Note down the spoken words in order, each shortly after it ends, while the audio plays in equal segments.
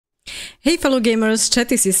Hey fellow gamers,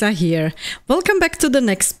 Chatty Sisa here. Welcome back to the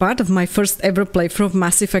next part of my first ever playthrough of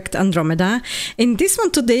Mass Effect Andromeda. In this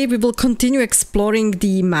one today we will continue exploring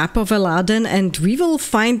the map of Elaaden and we will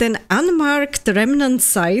find an unmarked Remnant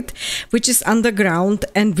site which is underground,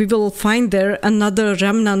 and we will find there another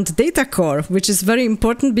Remnant data core, which is very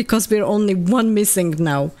important because we're only one missing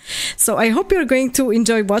now. So I hope you're going to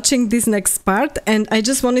enjoy watching this next part, and I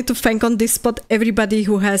just wanted to thank on this spot everybody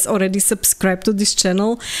who has already subscribed to this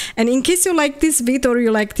channel. And in case you like this video or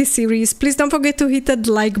you like this series, please don't forget to hit that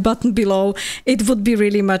like button below. It would be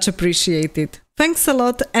really much appreciated. Thanks a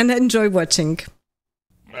lot and enjoy watching.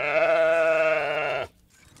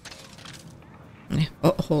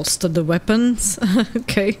 Holster the weapons.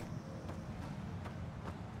 Okay.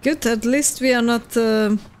 Good, at least we are not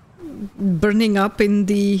burning up in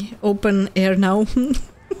the open air now.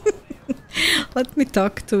 Let me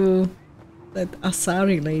talk to that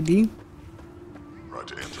Asari lady.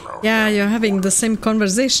 Yeah, you're having the same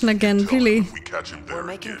conversation again, really. We're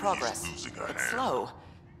making progress. It's slow,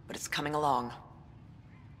 but it's coming along.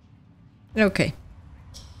 Okay.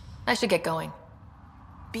 I should get going.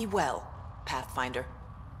 Be well, Pathfinder.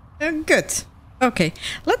 Good. Okay,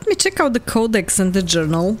 let me check out the codex and the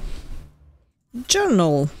journal.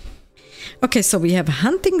 Journal. Okay, so we have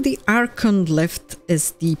hunting the Archon left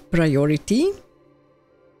as the priority.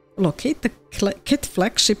 Locate the Kit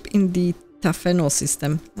flagship in the Tafeno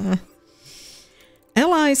system.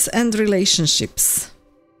 Allies and relationships.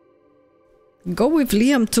 Go with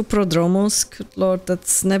Liam to Prodromos. Good lord,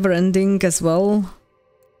 that's never ending as well.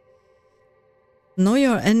 Know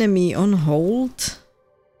your enemy on hold.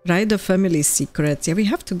 Write a family secret. Yeah, we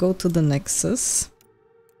have to go to the Nexus.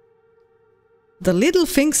 The little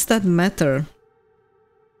things that matter.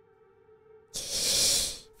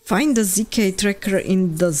 Find the ZK tracker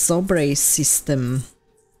in the Zobre system.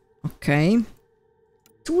 Okay.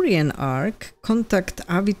 Turian Arc. Contact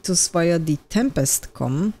Avitus via the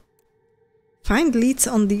Tempest.com. Find leads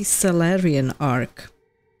on the Salarian Arc.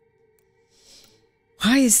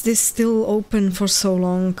 Why is this still open for so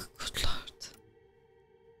long? Good lord.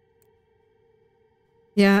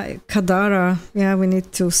 Yeah, Kadara. Yeah, we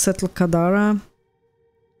need to settle Kadara.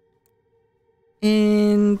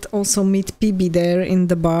 And also meet PB there in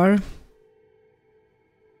the bar.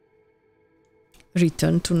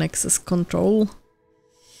 Return to Nexus Control.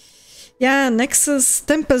 Yeah, Nexus,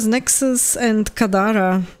 Tempest Nexus and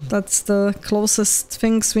Kadara. That's the closest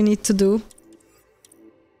things we need to do.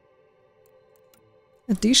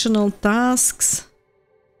 Additional tasks.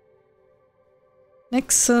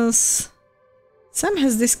 Nexus. Sam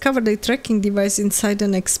has discovered a tracking device inside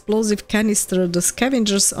an explosive canister. The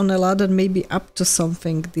scavengers on Elaaden may be up to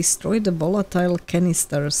something. Destroy the volatile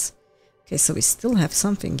canisters. Okay, so we still have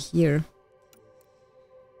something here.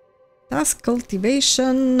 Task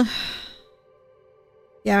cultivation.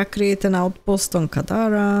 Yeah, create an outpost on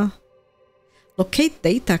Kadara. Locate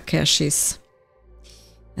data caches.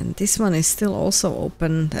 And this one is still also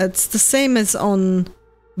open. It's the same as on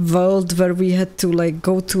World, where we had to like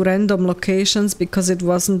go to random locations because it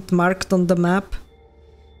wasn't marked on the map.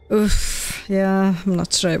 Oof, yeah, I'm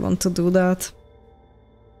not sure I want to do that.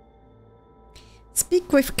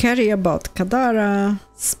 Speak with Carrie about Kadara.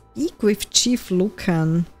 Speak with Chief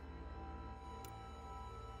Lucan.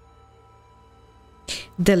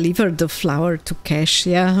 Deliver the flower to Cache.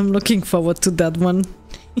 Yeah, I'm looking forward to that one.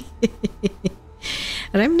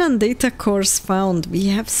 Remnant data cores found. We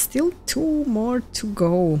have still 2 more to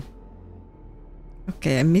go.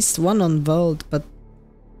 Okay, I missed one on World, but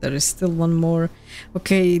there is still one more.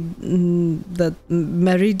 Okay, that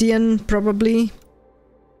Meridian probably.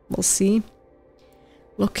 We'll see.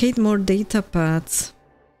 Locate more data paths.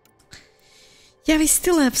 Yeah, we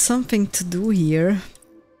still have something to do here.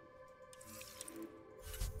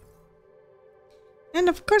 And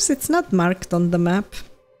of course it's not marked on the map.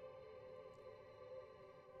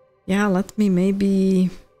 Yeah, let me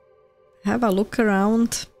maybe have a look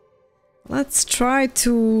around. Let's try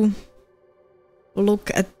to look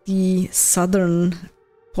at the southern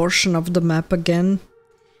portion of the map again.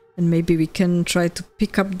 And maybe we can try to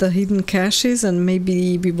pick up the hidden caches, and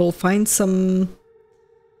maybe we will find some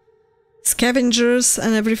scavengers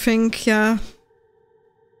and everything. Yeah,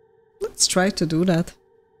 let's try to do that.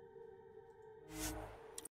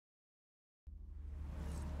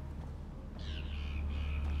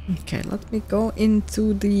 Okay, let me go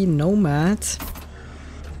into the Nomad.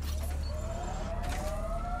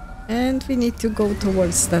 And we need to go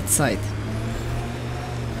towards that side.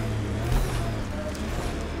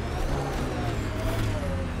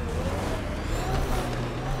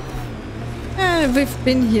 We've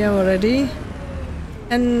been here already.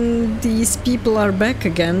 And these people are back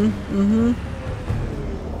again.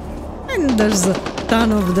 And there's a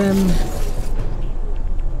ton of them.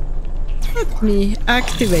 Let me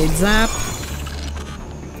activate Zap.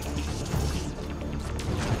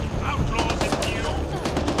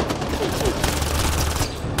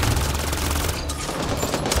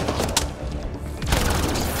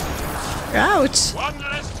 Ouch! One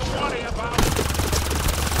less to worry about.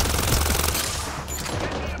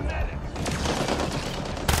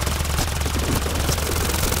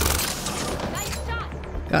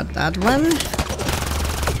 Got that one.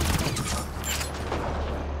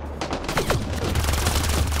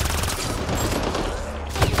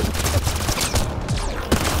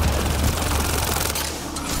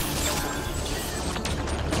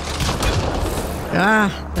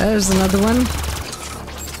 Ah, there's another one.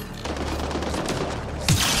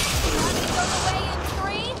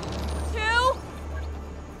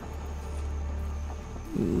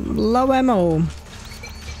 Low ammo.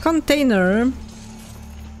 Container.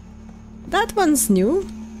 That one's new.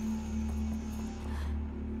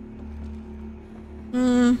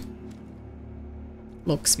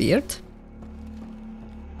 Looks weird.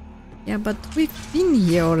 Yeah, but we've been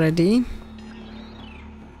here already.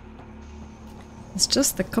 It's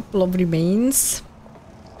just a couple of remains.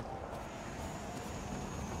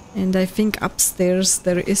 And I think upstairs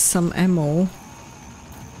there is some ammo.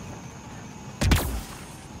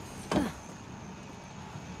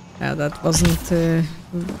 Yeah, that wasn't a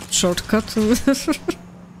shortcut.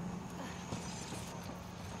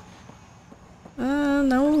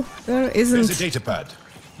 No, there isn't. There's a data pad.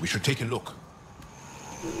 We should take a look.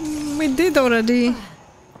 We did already.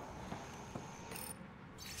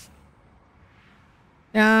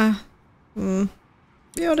 Yeah.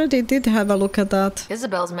 We already did have a look at that.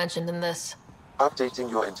 Isabel's mentioned in this.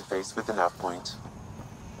 Updating your interface with the nav point.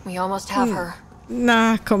 We almost have her.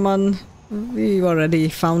 Nah, come on. We already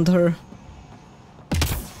found her.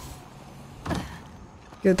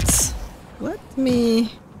 Good. Let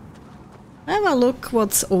me have a look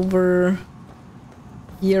what's over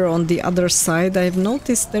here on the other side. I've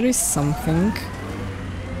noticed there is something.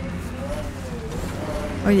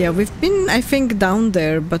 Oh yeah, we've been, I think, down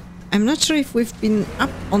there, but I'm not sure if we've been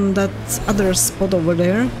up on that other spot over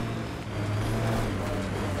there.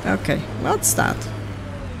 Okay, what's that?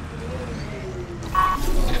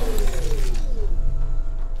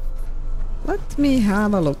 Let me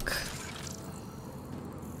have a look.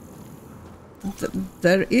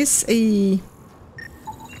 There is a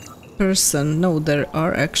person. No, there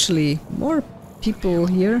are actually more people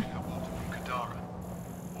here.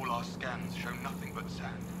 All our scans show nothing but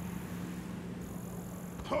sand.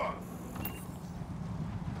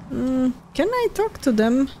 Can I talk to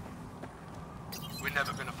them? We're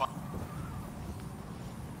never gonna find.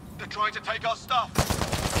 They're trying to take our stuff.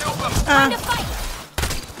 Kill them. Time to fight!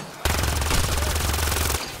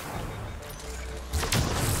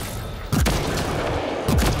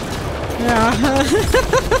 Yeah.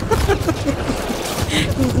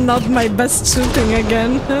 Not my best shooting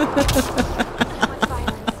again.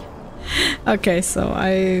 Okay, so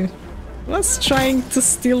I was trying to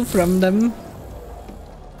steal from them.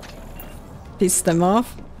 Piss them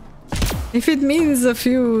off. If it means a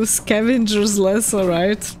few scavengers less,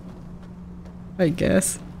 alright. I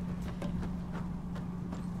guess.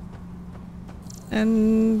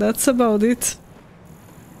 And that's about it.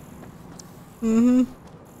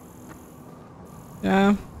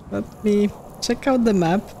 Yeah, let me check out the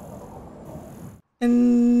map.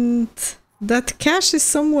 And that cache is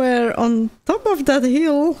somewhere on top of that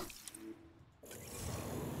hill.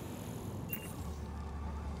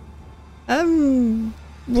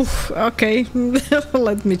 Okay,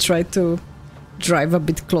 let me try to drive a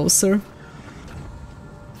bit closer.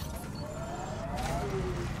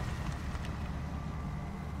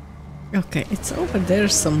 Okay, it's over there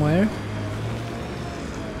somewhere.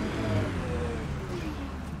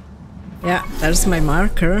 Yeah, there's my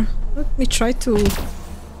marker. Let me try to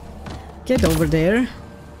get over there.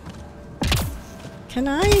 Can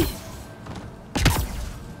I?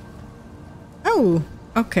 Oh,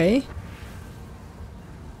 okay.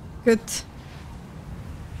 Good.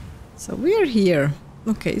 So we're here.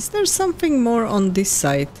 Okay, is there something more on this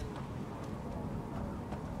side?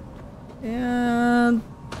 Yeah,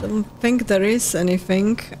 don't think there is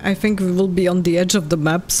anything. I think we will be on the edge of the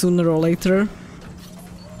map sooner or later.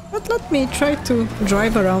 But let me try to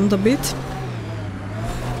drive around a bit.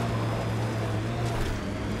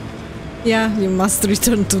 Yeah, you must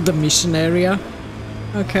return to the mission area.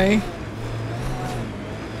 Okay.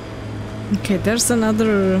 Okay, there's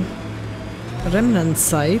another Remnant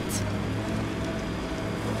site.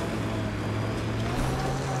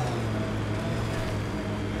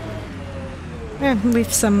 Yeah,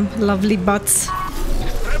 with some lovely butts.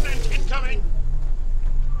 Remnant incoming!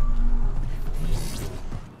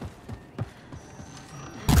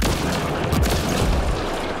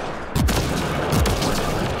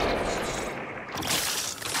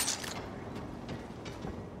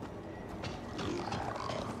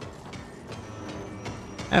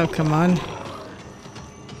 Oh, come on.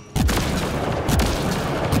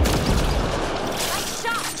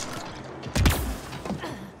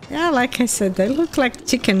 Yeah, like I said, they look like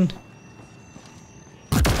chicken.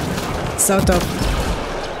 Sort of.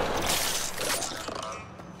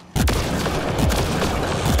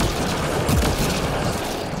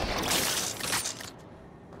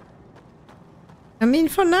 I mean,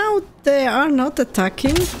 for now, they are not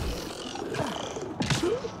attacking.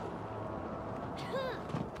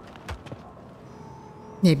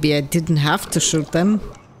 Maybe I didn't have to shoot them.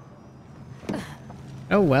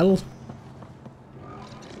 Oh well.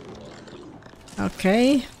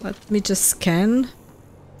 Okay, let me just scan.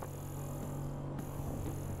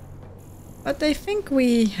 But I think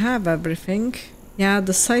we have everything. Yeah,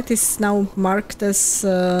 the site is now marked as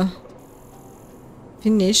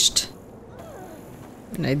finished.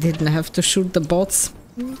 And I didn't have to shoot the bots.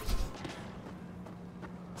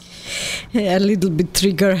 A little bit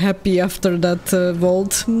trigger happy after that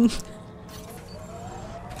vault.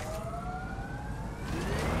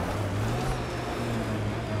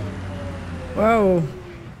 Whoa.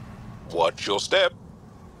 Watch your step.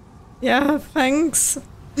 Yeah, thanks.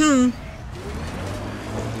 I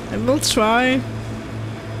will try.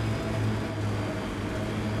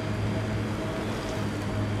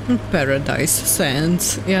 Paradise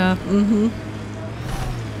Sands, yeah,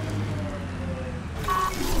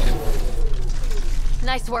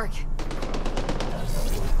 Nice work.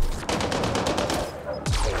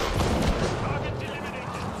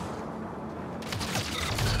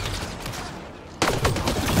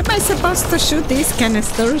 Am I supposed to shoot these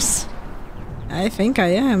canisters? I think I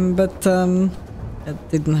am, but it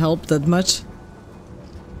didn't help that much.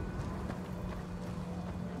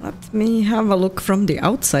 Let me have a look from the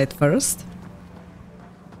outside first.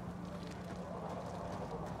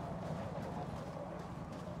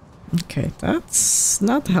 Okay, that's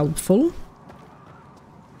not helpful.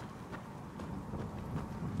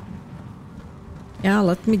 Yeah,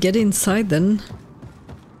 let me get inside then.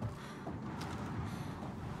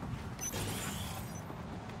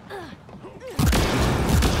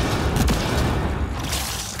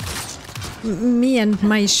 Me and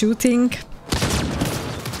my shooting.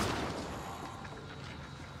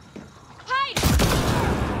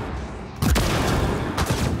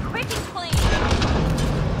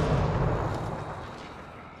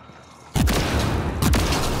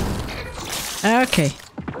 Okay,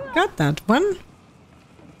 got that one.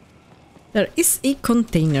 There is a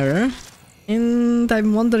container, and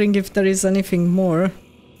I'm wondering if there is anything more.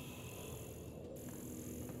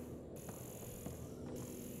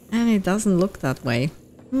 And it doesn't look that way.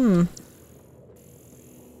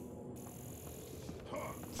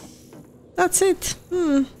 That's it.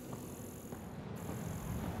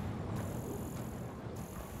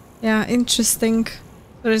 Yeah, interesting.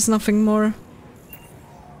 There is nothing more.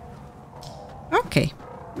 Okay,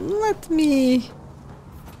 let me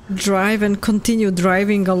drive and continue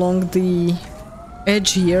driving along the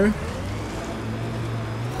edge here.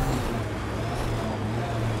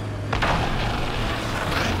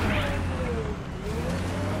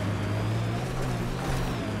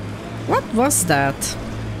 What was that?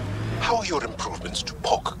 How are your improvements to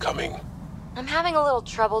POC coming? I'm having a little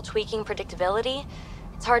trouble tweaking predictability.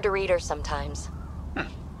 It's hard to read her sometimes.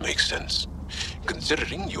 Makes sense,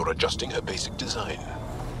 considering you're adjusting her basic design.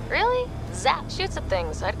 Really? Zap shoots at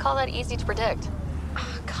things. I'd call that easy to predict.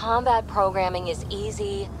 Combat programming is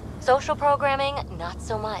easy. Social programming, not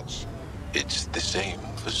so much. It's the same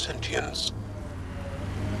for sentience.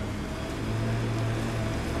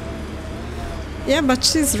 Yeah, but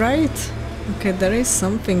she's right. Okay, there is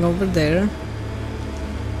something over there.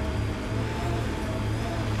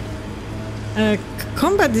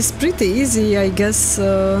 Combat is pretty easy, I guess,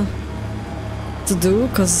 to do,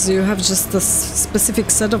 because you have just a specific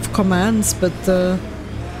set of commands, but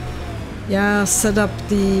yeah, set up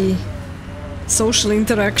the social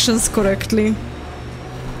interactions correctly.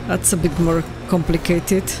 That's a bit more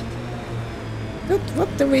complicated. But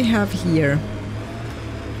what do we have here?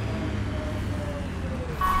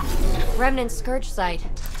 Remnant Scourge site.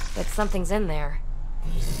 Bet something's in there.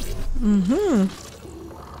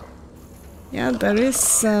 Yeah, there is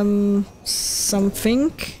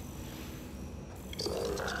something.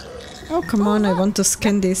 Oh, come on, I want to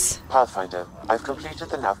scan this. Pathfinder, I've completed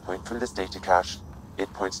the nav point from this data cache.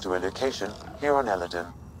 It points to a location here on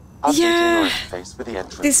Elaaden. Updating your interface with the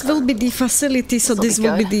entrance this will code. be the facility, so this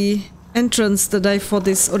will be the entrance that I thought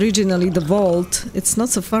is originally the vault. It's not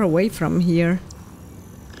so far away from here.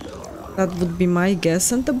 That would be my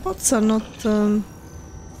guess, and the bots are not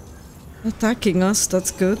attacking us, that's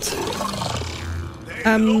good.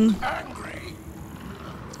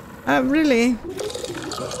 Really?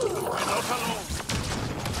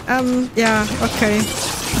 Yeah, okay.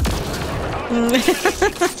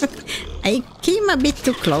 I came a bit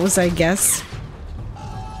too close, I guess.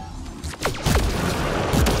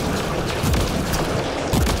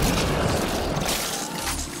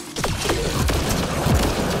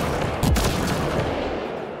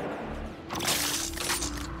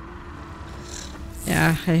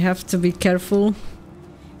 Yeah, I have to be careful.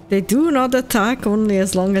 They do not attack only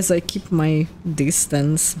as long as I keep my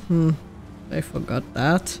distance. I forgot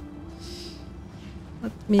that.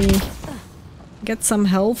 Let me get some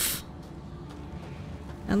health.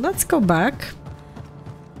 And let's go back.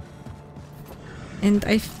 And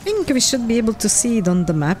I think we should be able to see it on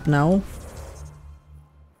the map now.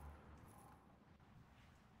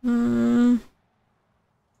 Come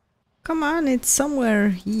on, it's somewhere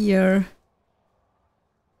here.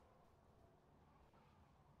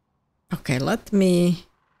 Okay, let me...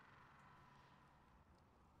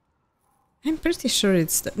 I'm pretty sure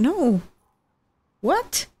it's the... No!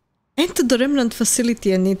 What? Enter the Remnant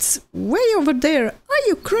facility and it's way over there. Are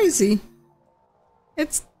you crazy?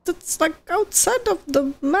 That's like outside of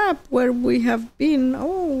the map where we have been.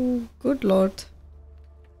 Oh, good lord.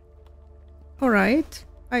 Alright.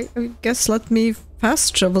 I guess let me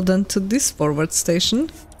fast travel then to this forward station.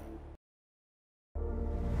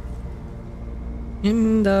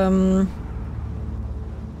 And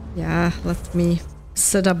yeah, let me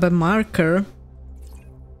set up a marker.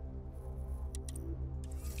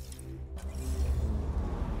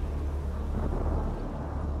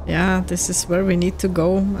 Yeah, this is where we need to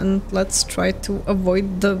go, and let's try to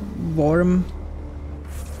avoid the worm.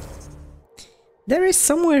 There is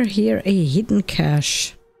somewhere here a hidden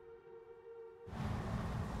cache.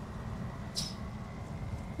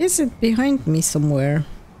 Is it behind me somewhere?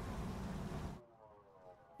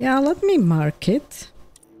 Yeah, let me mark it.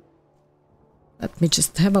 Let me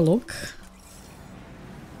just have a look.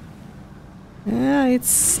 Yeah,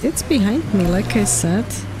 it's behind me, like I said.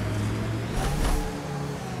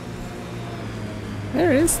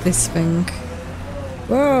 Where is this thing?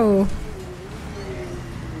 Whoa!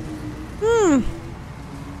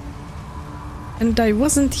 And I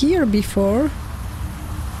wasn't here before.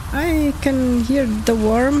 I can hear the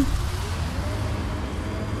worm.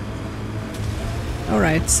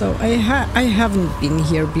 Alright, so I haven't been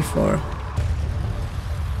here before.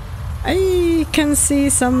 I can see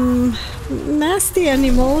some nasty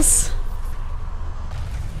animals.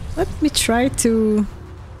 Let me try to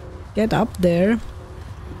get up there.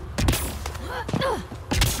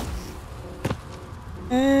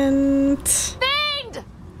 And... Fiend!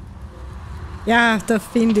 Yeah, the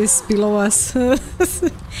fiend is below us.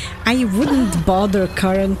 I wouldn't bother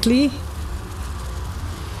currently.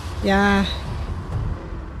 Yeah.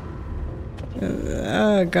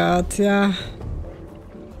 Oh god, yeah.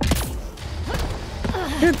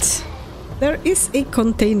 Good. There is a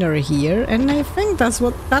container here, and I think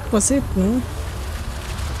that was it, no?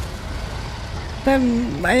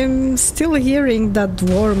 I'm still hearing that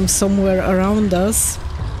worm somewhere around us.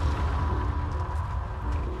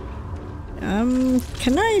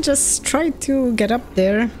 Can I just try to get up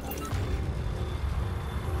there?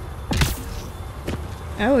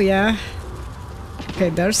 Oh yeah. Okay,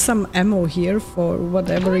 there's some ammo here for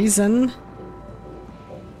whatever reason.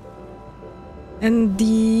 And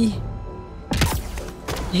the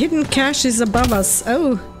hidden cache is above us.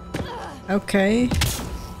 Oh, okay.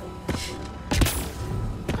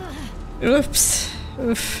 Oops.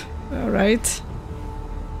 Oof. Alright.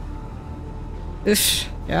 Oof.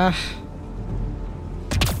 Yeah.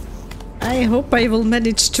 I hope I will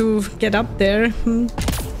manage to get up there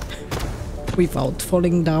without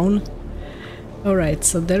falling down. Alright,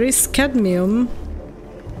 so there is cadmium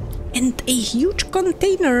and a huge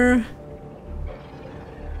container.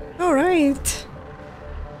 Alright.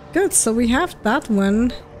 Good, so we have that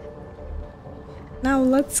one. Now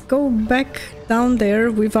let's go back down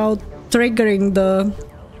there without triggering the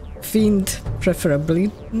fiend,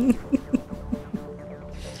 preferably.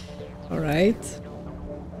 Alright.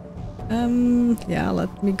 Yeah,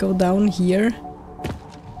 let me go down here.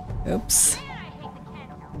 Oops.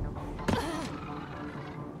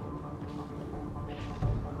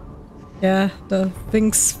 Yeah, the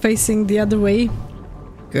thing's facing the other way.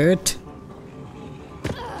 Good.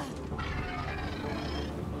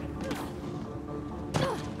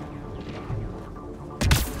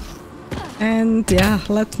 And yeah,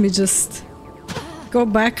 let me just go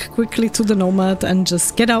back quickly to the Nomad and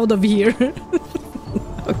just get out of here.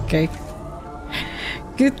 Okay.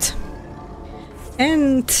 Good.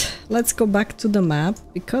 And let's go back to the map,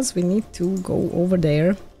 because we need to go over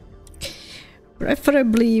there.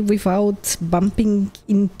 Preferably without bumping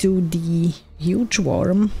into the huge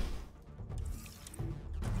worm.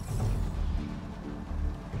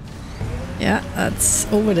 Yeah, that's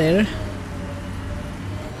over there.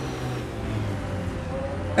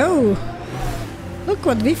 Oh! Look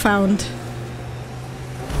what we found!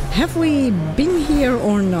 Have we been here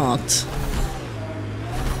or not?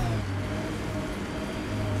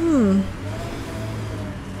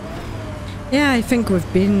 Yeah, I think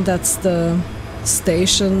we've been. That's the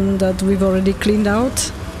station that we've already cleaned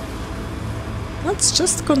out. Let's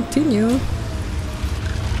just continue.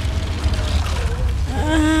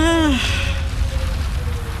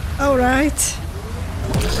 Alright.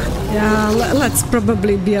 Yeah, let's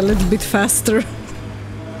probably be a little bit faster.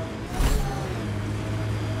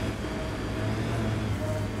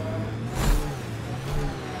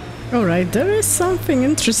 Alright, there is something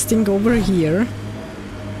interesting over here.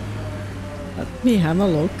 Let me have a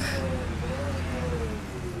look.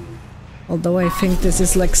 Although I think this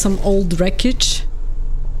is like some old wreckage.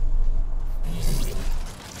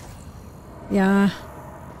 Yeah.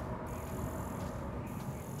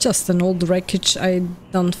 Just an old wreckage. I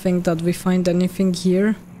don't think that we find anything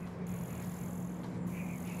here.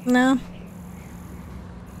 No.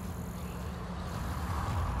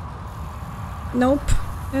 Nope.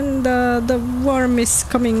 And the worm is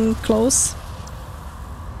coming close.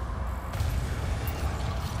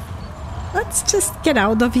 Let's just get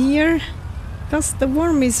out of here, because the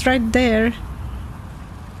worm is right there.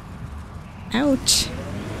 Ouch.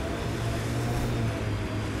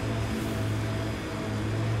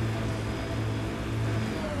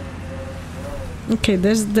 Okay,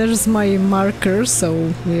 there's my marker,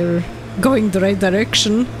 so we're going the right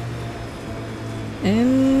direction.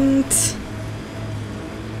 And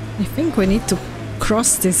I think we need to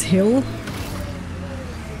cross this hill.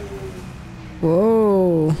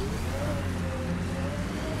 Whoa.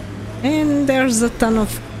 And there's a ton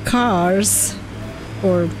of cars,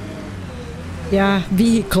 or yeah,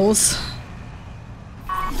 vehicles.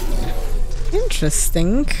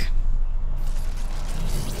 Interesting.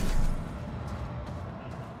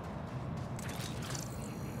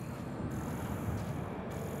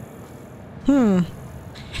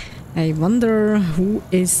 I wonder who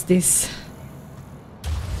is this?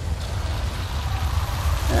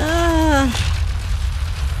 Ah.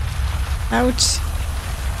 Ouch.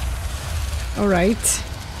 Alright.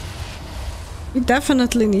 We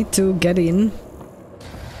definitely need to get in.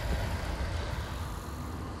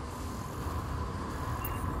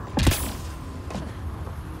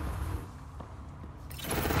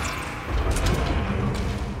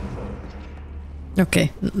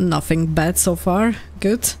 Okay, nothing bad so far.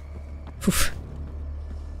 Good. Oof.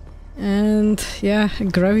 And yeah,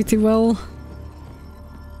 gravity well.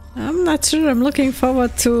 I'm not sure. I'm looking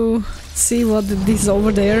forward to see what it is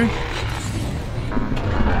over there.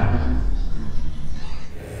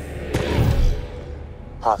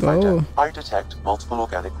 Pathfinder, Whoa. I detect multiple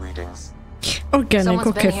organic readings. Organic, Someone's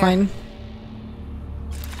okay, been here. fine.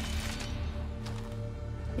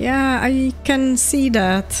 Yeah, I can see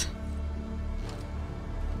that.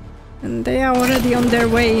 And they are already on their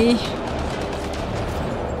way.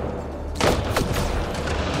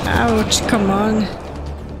 Ouch, come on.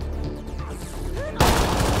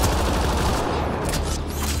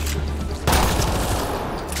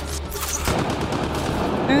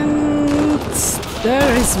 And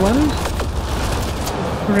there is one.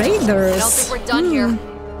 Raiders. I don't think we're done here.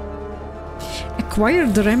 Acquire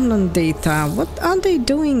the Remnant data. What are they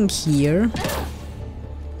doing here?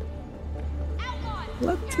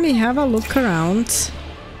 Let me have a look around.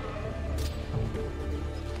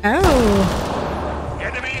 Oh!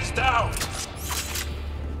 Enemy is down!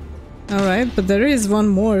 Alright, but there is one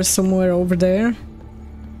more somewhere over there.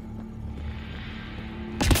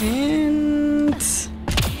 And...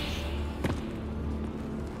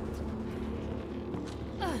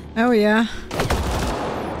 oh yeah.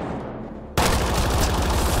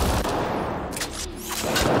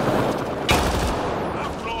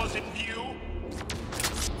 Outlaws in view.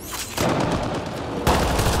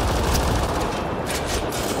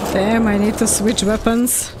 Damn, I need to switch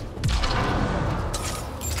weapons.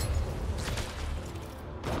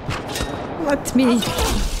 Let me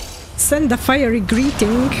send a fiery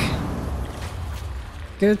greeting.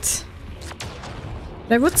 Good.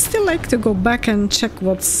 I would still like to go back and check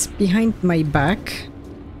what's behind my back.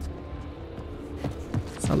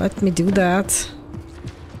 So let me do that.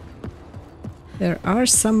 There are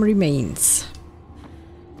some remains.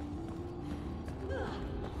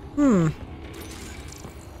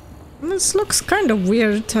 This looks kind of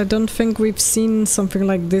weird. I don't think we've seen something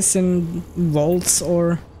like this in Vaults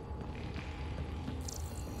or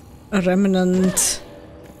a Remnant.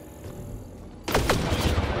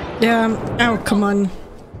 Yeah, oh come on.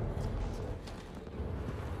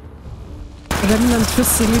 Remnant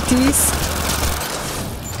facilities.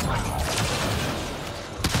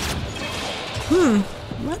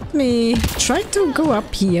 Let me try to go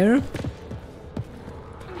up here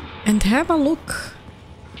and have a look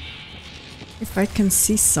if I can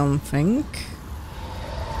see something.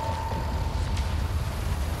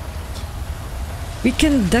 We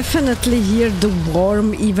can definitely hear the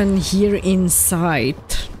worm even here inside.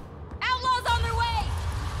 Outlaws on their way!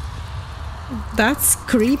 That's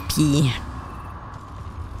creepy.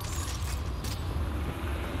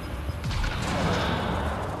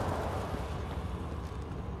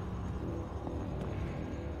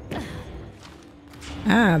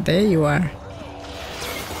 Ah, there you are.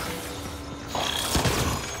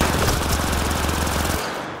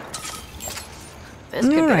 This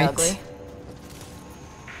could be ugly.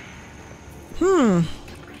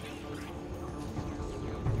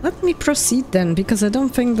 Let me proceed then, because I don't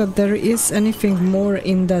think that there is anything more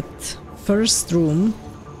in that first room.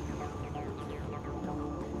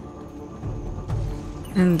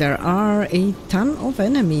 And there are a ton of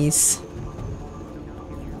enemies.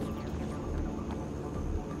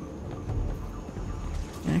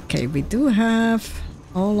 Okay, we do have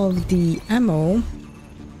all of the ammo.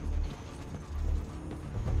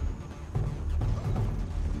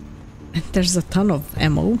 And there's a ton of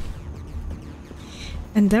ammo.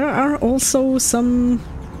 And there are also some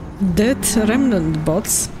dead Remnant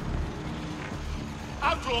bots.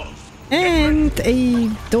 Outlaws! And a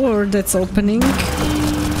door that's opening.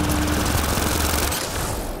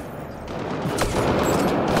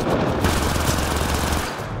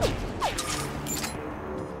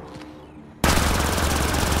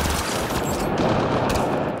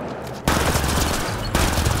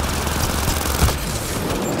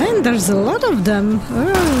 And there's a lot of them.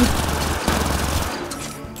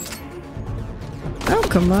 Oh,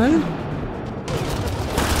 come on.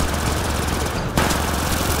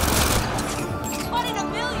 One in a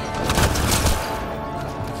million!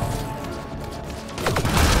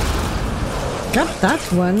 Got that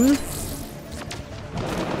one.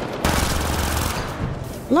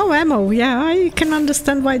 Low ammo, yeah, I can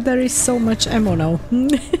understand why there is so much ammo now.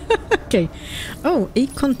 Okay. Oh, a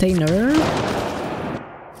container.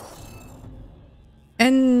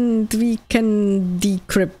 And we can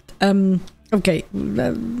decrypt. Okay.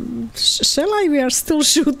 Shall I? We are still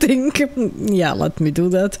shooting. Yeah, let me do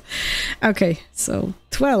that. Okay, so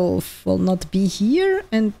 12 will not be here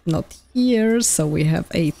and not here, so we have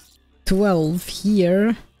a 12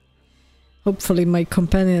 here. Hopefully my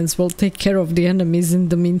companions will take care of the enemies in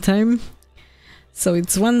the meantime. So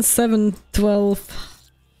it's 1, 7, 12,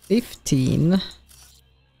 15.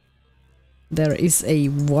 There is a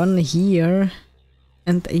 1 here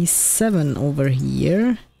and a 7 over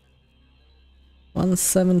here. 1,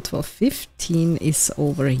 7, 12, 15 is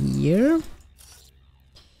over here.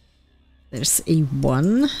 There's a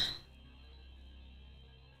 1.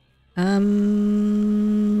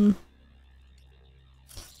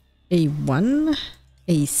 A 1,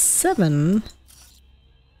 a 7,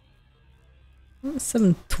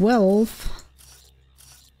 7, 12,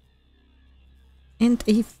 and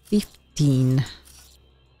a 15.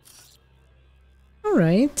 All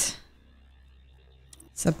right.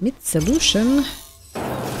 Submit solution.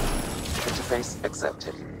 Interface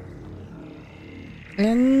accepted.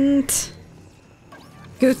 And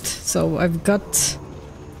good. So I've got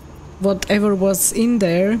whatever was in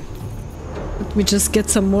there. Let me just get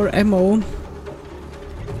some more ammo.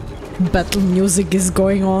 Battle music is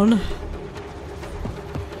going on.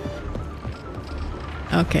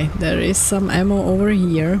 Okay, there is some ammo over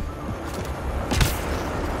here.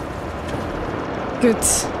 Good.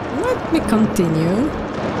 Let me continue.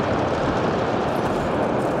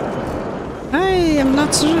 I am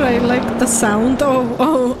not sure I like the sound.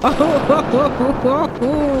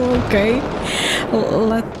 Okay.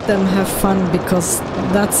 Let them have fun, because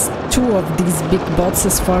that's 2 of these big bots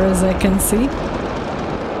as far as I can see.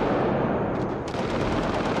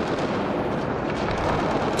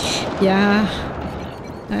 Yeah,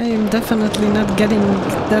 I am definitely not getting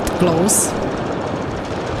that close.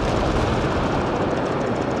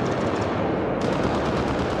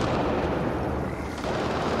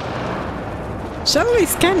 Shall we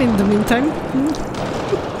scan in the meantime?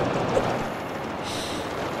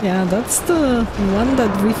 Yeah, that's the one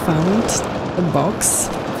that we found, the box.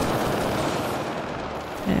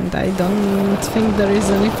 And I don't think there is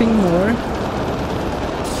anything more.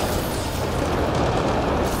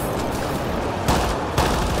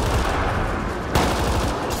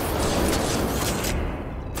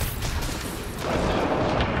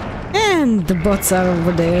 And the bots are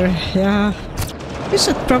over there, yeah. We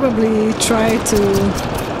should probably try to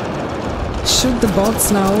shoot the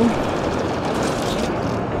bots now.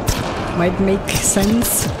 Might make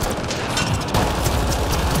sense.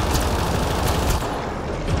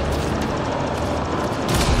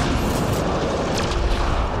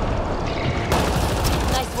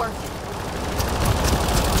 Nice work.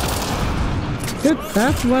 Good,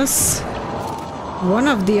 that was one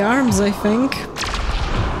of the arms, I think.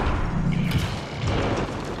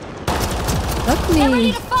 Let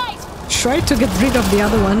me try to get rid of the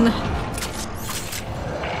other one.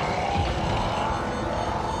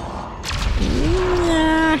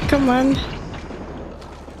 Yeah, come on.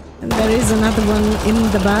 And there is another one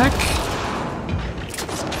in the back.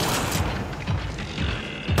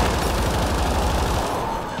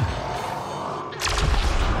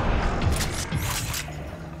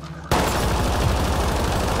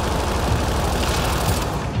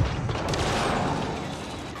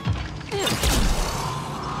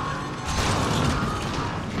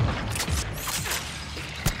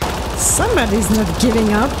 Somebody's not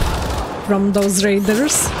giving up from those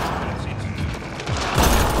raiders.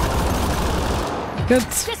 Good.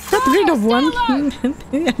 Got rid of one.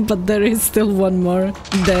 Yeah, but there is still one more.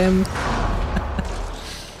 Damn.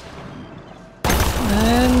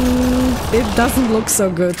 And it doesn't look so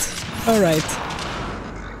good. Alright.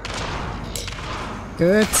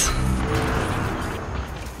 Good.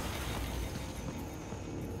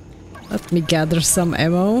 Let me gather some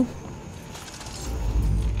ammo.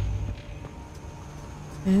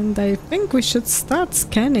 And I think we should start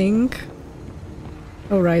scanning.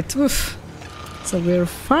 Alright, oof. So we're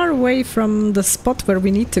far away from the spot where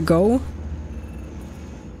we need to go.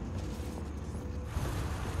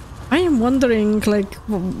 I am wondering, like,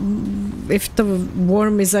 if the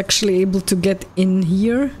worm is actually able to get in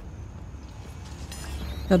here.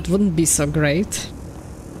 That wouldn't be so great.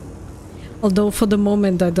 Although for the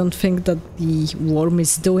moment I don't think that the worm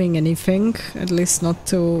is doing anything, at least not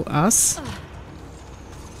to us.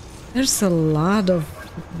 There's a lot of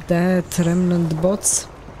dead remnant bots.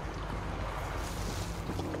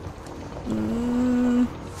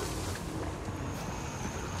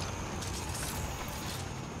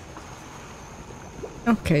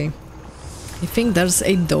 Okay. I think there's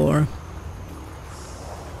a door.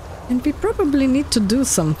 And we probably need to do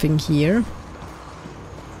something here.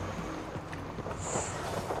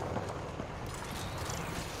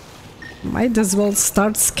 Might as well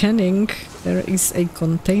start scanning. There is a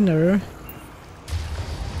container.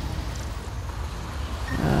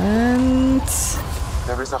 And...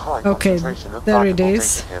 There is a high okay, concentration of there it valuable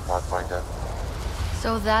is. data here, Pathfinder.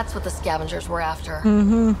 So that's what the scavengers were after.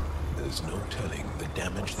 Mm-hmm. There's no telling the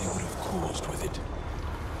damage they would have caused with it.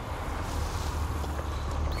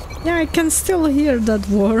 Yeah, I can still hear that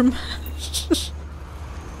worm.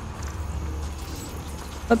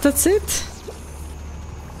 But that's it.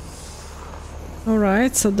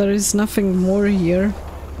 Alright, so there is nothing more here.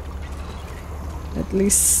 At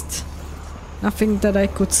least nothing that I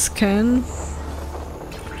could scan.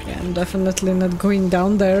 Yeah, I'm definitely not going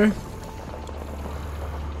down there.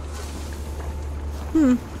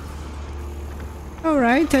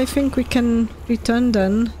 Alright, I think we can return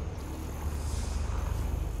then.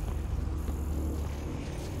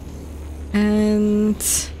 And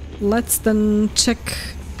let's then check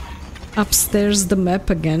upstairs the map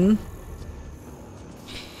again.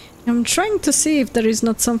 I'm trying to see if there is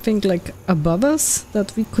not something like above us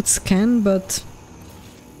that we could scan, but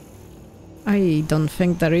I don't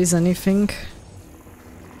think there is anything.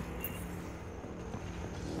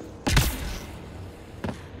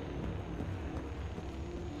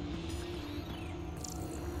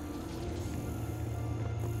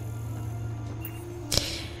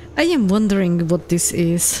 I am wondering what this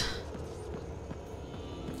is.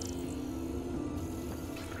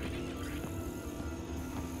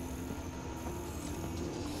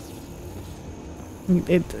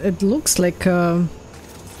 It looks like a,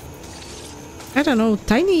 I don't know,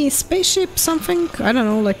 tiny spaceship, something? I don't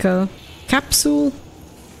know, like a capsule?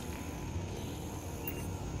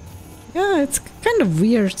 Yeah, it's kind of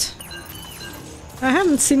weird. I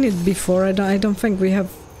haven't seen it before. I don't think we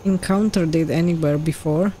have encountered it anywhere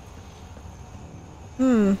before.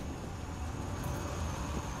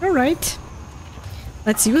 Alright.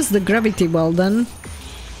 Let's use the gravity well then.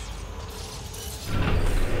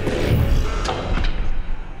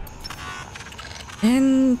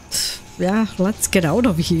 yeah, let's get out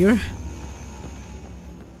of here.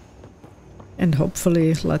 And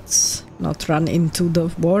hopefully let's not run into the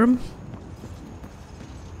worm.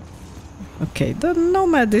 Okay, the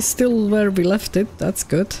Nomad is still where we left it, that's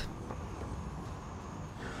good.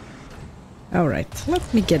 Alright,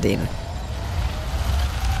 let me get in.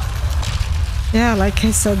 Yeah, like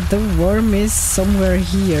I said, the worm is somewhere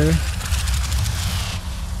here.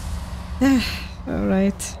 Yeah,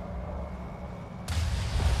 alright.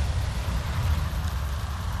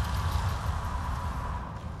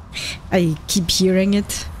 I keep hearing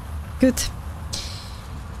it. Good.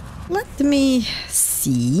 Let me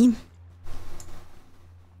see.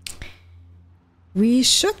 We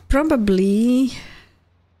should probably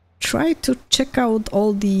try to check out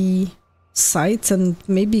all the sites and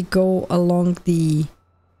maybe go along the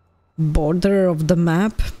border of the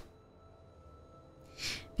map.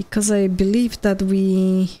 Because I believe that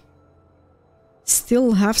we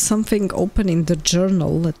still have something open in the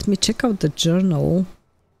journal. Let me check out the journal.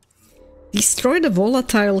 Destroy the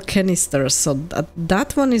volatile canister, so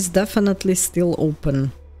that one is definitely still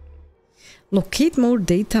open. Locate more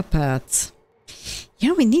data pads.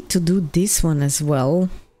 Yeah, we need to do this one as well.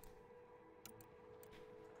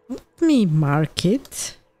 Let me mark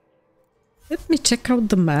it. Let me check out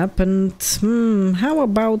the map and how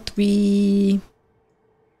about we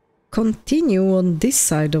continue on this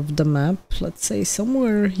side of the map? Let's say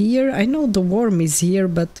somewhere here. I know the worm is here,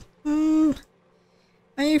 but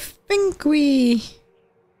I think we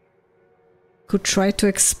could try to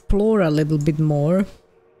explore a little bit more.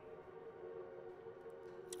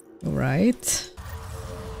 All right.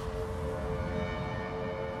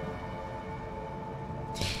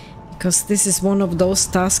 Because this is one of those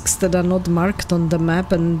tasks that are not marked on the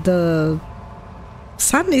map, and the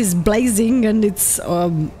sun is blazing and it's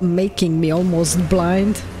making me almost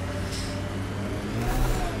blind.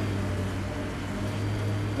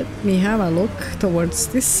 Let me have a look towards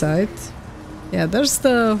this side. Yeah, there's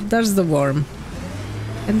the worm.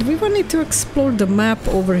 And we wanted to explore the map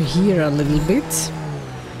over here a little bit.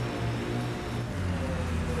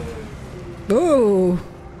 Oh!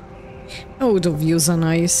 Oh, the views are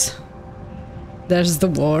nice. There's the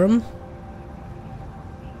worm.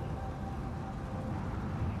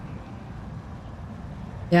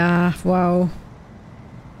 Yeah, wow.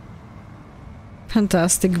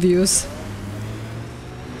 Fantastic views.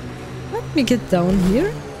 Let me get down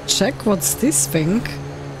here. Check what's this thing.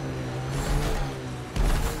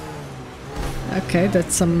 Okay,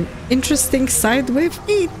 that's some interesting side with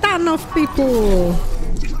a ton of people.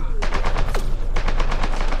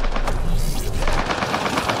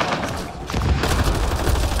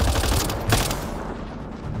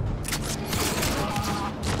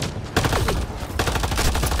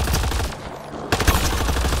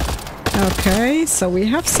 Okay, so we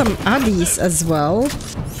have some addies as well.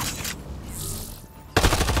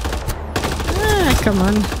 Ah, come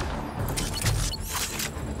on.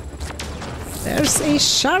 There's a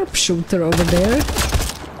sharpshooter over there.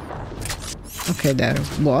 Okay, there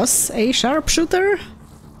was a sharpshooter.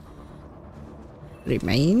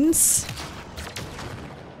 Remains.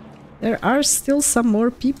 There are still some more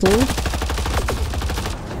people.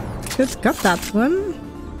 Good, got that one.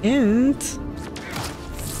 And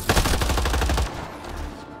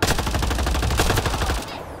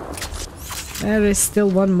there is still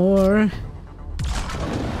one more.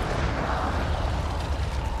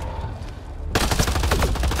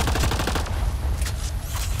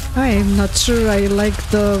 I'm not sure I like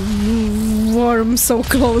the worm so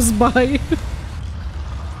close by.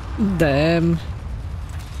 Damn.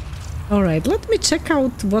 Alright, let me check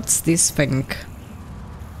out what's this thing.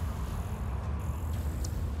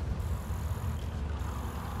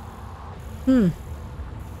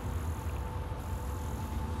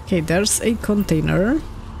 Okay, there's a container.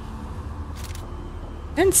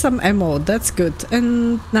 And some ammo, that's good.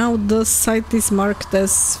 And now the site is marked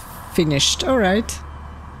as finished. Alright.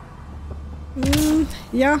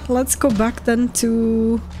 Yeah, let's go back then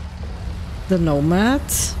to the Nomad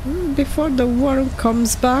before the worm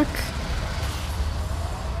comes back.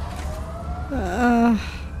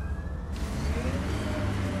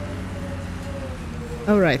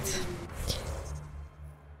 Alright.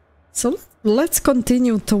 So let's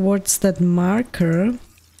continue towards that marker.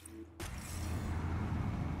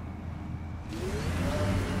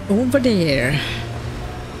 Over there.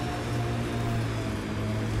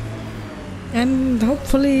 And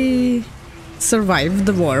hopefully survive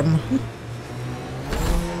the worm.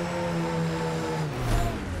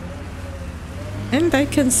 And I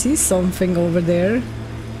can see something over there.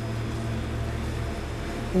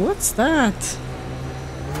 What's that?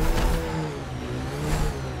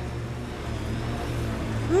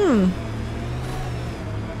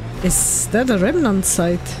 Is that a Remnant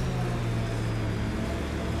site?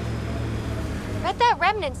 Bet that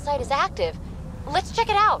Remnant site is active. Let's check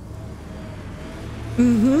it out.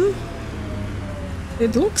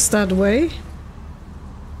 It looks that way.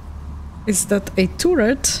 Is that a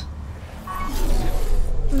turret?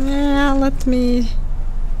 Yeah, let me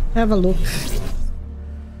have a look.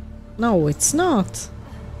 No, it's not.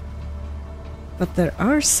 But there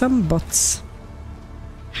are some bots.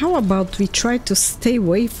 How about we try to stay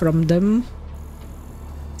away from them?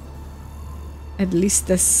 At least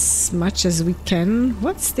as much as we can.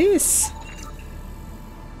 What's this?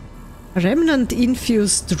 Remnant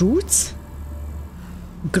infused roots?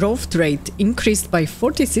 Growth rate increased by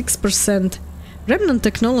 46%. Remnant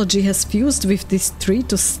technology has fused with this tree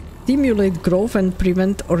to stimulate growth and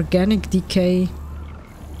prevent organic decay.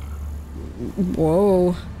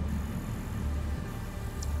 Whoa.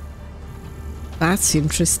 That's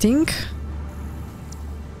interesting.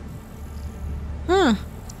 Huh.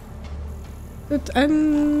 But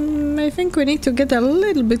I think we need to get a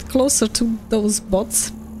little bit closer to those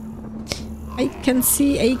bots. I can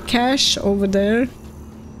see a cache over there.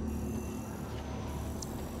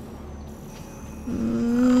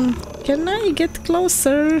 Can I get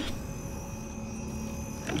closer?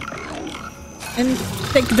 And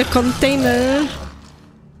take the container?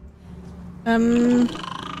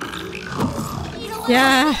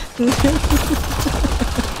 Yeah.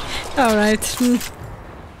 Alright.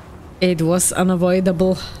 It was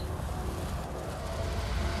unavoidable.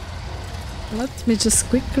 Let me just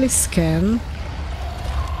quickly scan.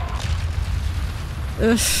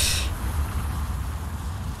 Ugh.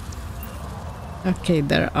 Okay,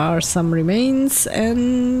 there are some remains,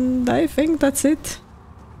 and I think that's it.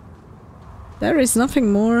 There is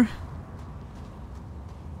nothing more.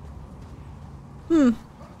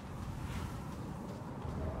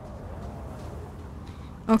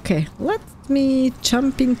 Okay, let me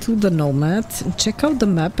jump into the Nomad and check out the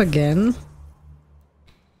map again.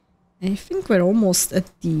 I think we're almost at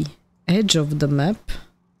the edge of the map.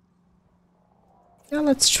 Yeah,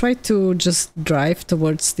 let's try to just drive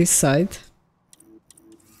towards this side.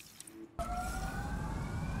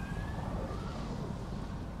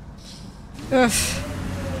 Ugh.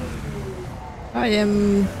 I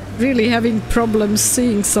am really having problems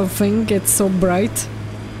seeing something, it's so bright.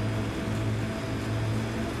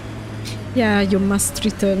 Yeah, you must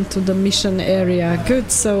return to the mission area.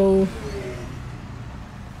 Good, so...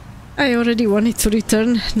 I already wanted to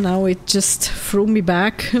return, now it just threw me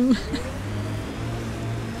back.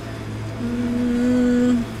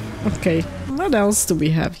 Okay, what else do we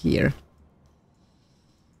have here?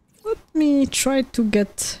 Let me try to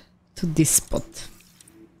get to this spot.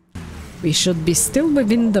 We should be still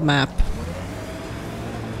within the map.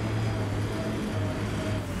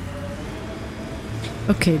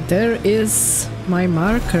 Okay, there is my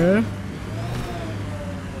marker.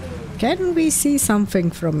 Can we see something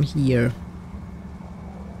from here?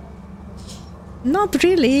 Not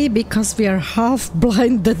really, because we are half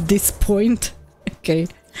blind at this point. Okay,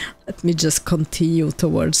 let me just continue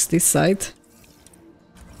towards this side.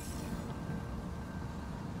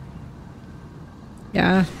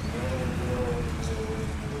 Yeah.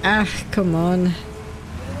 Ah, come on.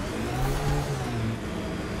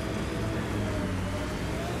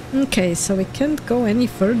 Okay, so we can't go any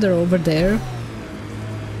further over there.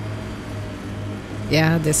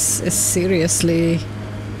 Yeah, this is seriously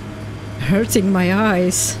hurting my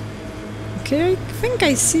eyes. Okay, I think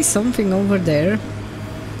I see something over there.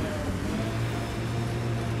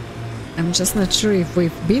 I'm just not sure if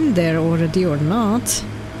we've been there already or not,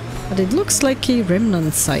 but it looks like a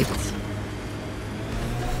Remnant site.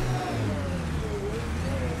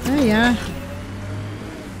 Ah, yeah.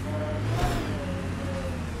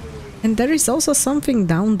 And there is also something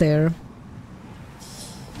down there.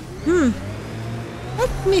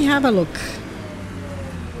 Let me have a look.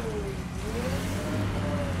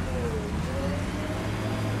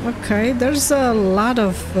 Okay, there's a lot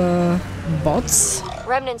of bots.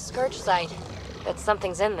 Remnant scourge site. Bet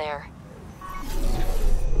something's in there.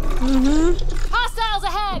 Hostiles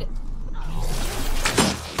ahead!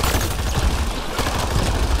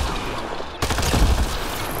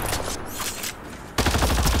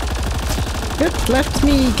 Good, let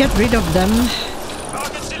me get rid of them.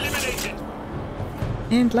 Targets eliminated.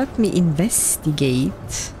 And let me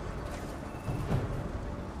investigate.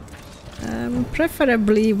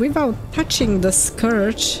 Preferably without touching the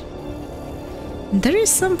scourge. There is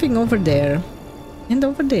something over there. And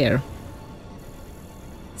over there.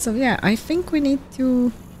 So yeah, I think we need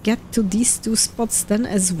to get to these two spots then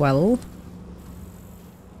as well.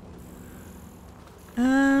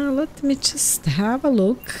 let me just have a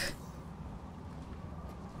look.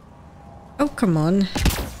 Oh, come on.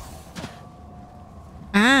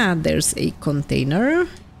 Ah, there's a container.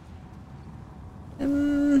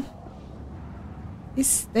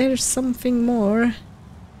 Is there something more?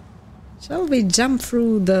 Shall we jump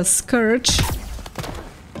through the scourge?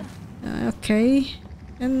 Okay.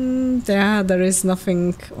 And yeah, there is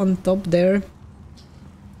nothing on top there.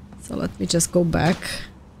 So let me just go back.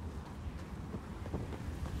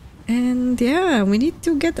 And yeah, we need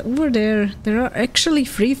to get over there. There are actually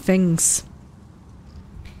 3 things.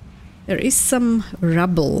 There is some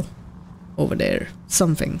rubble over there.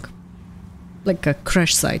 Something. Like a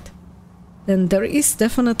crash site. Then there is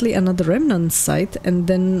definitely another remnant site and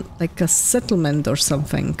then like a settlement or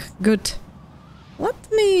something. Good.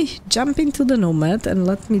 Let me jump into the Nomad and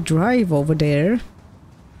let me drive over there.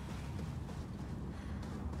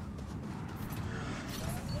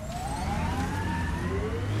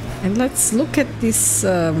 And let's look at this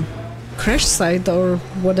crash site or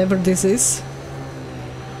whatever this is.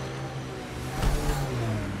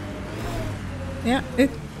 Yeah, it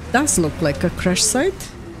does look like a crash site.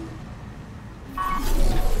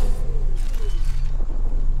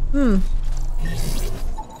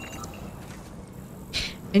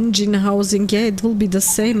 Engine housing, yeah, it will be the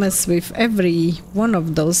same as with every one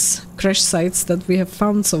of those crash sites that we have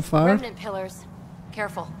found so far. Remnant pillars.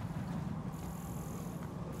 Careful.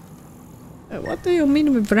 What do you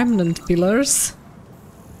mean with remnant pillars?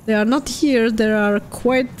 They are not here, they are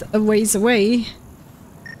quite a ways away.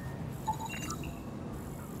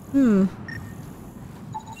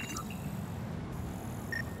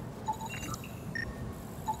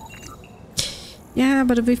 Yeah,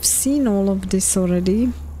 but we've seen all of this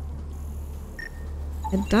already.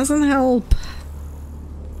 It doesn't help.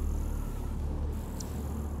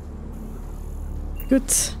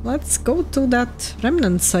 Good, let's go to that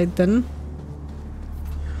remnant site then.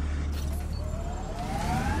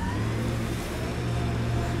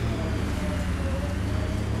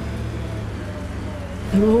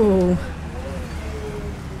 Oh.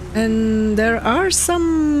 And there are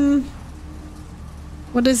some...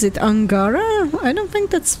 What is it, Angara? I don't think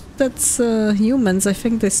that's humans. I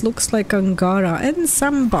think this looks like Angara and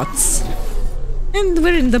some bots. And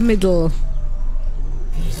we're in the middle.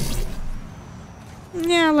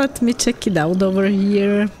 Yeah, let me check it out over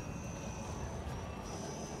here.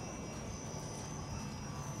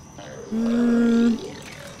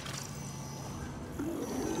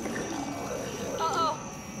 Uh-oh.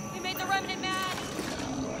 We made the remnant mad.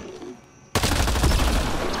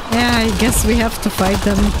 Yeah, I guess we have to fight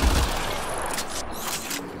them.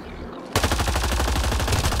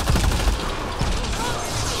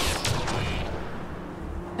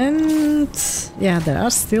 And yeah, there are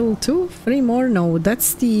still 2, 3 more. No,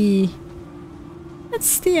 that's the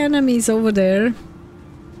enemies over there.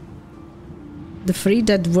 The 3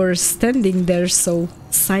 that were standing there so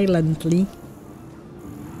silently.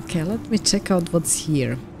 Okay, let me check out what's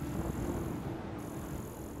here.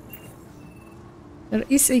 There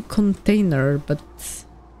is a container, but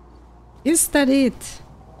is that it?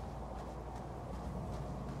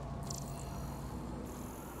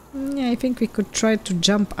 Yeah, I think we could try to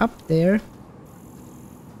jump up there.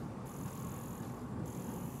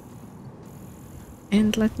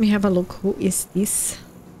 And let me have a look. Who is this?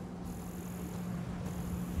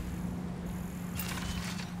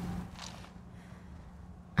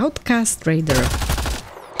 Outcast Raider.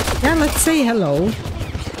 Yeah, let's say hello.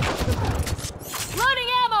 Loading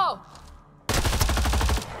ammo!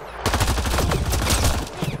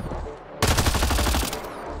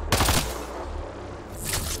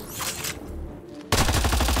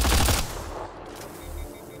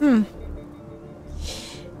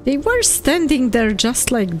 They were standing there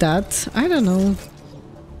just like that. I don't know.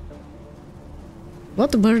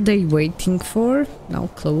 What were they waiting for? No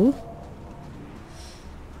clue.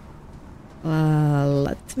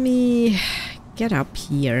 Let me get up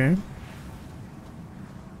here.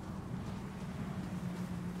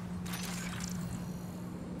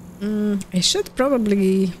 I should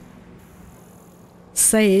probably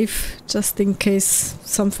save just in case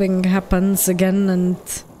something happens again and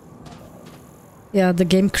yeah, the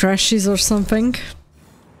game crashes or something.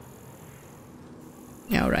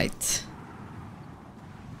 Yeah, right.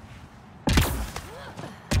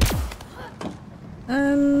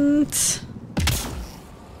 And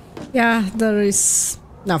yeah, there is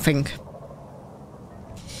nothing.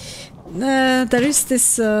 There is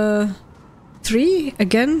this tree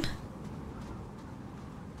again,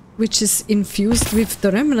 which is infused with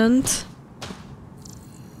the remnant,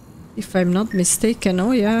 if I'm not mistaken.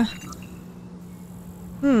 Oh yeah.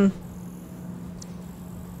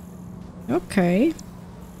 Okay.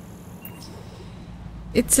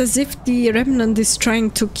 It's as if the Remnant is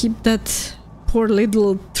trying to keep that poor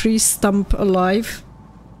little tree stump alive.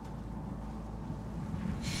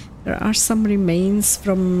 There are some remains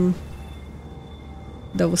from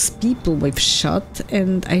those people we've shot,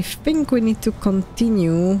 and I think we need to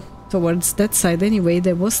continue towards that side anyway.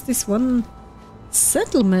 There was this one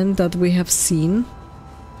settlement that we have seen.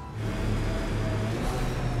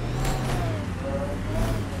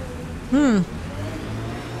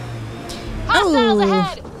 Hostiles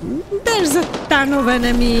ahead! There's a ton of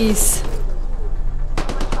enemies.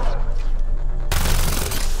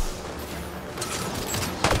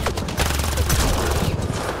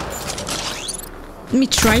 Let me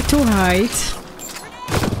try to hide.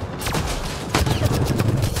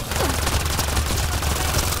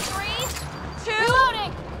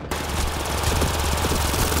 Reloading!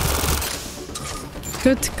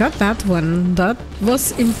 Good, got that one. That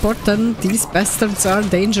was important. These bastards are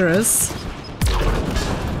dangerous.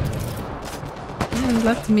 And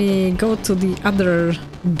let me go to the other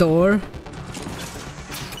door.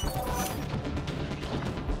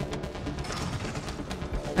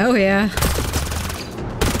 Oh yeah.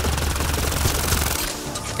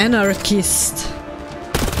 Anarchist.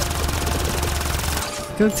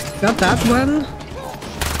 Good, got that one.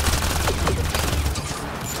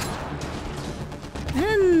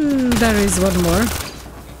 And there is one more.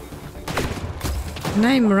 And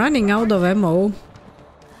I'm running out of ammo.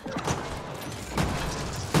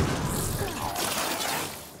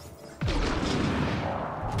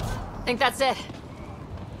 Think that's it.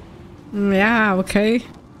 Yeah, okay.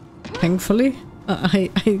 Thankfully. I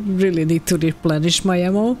really need to replenish my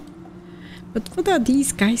ammo. But what are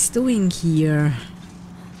these guys doing here?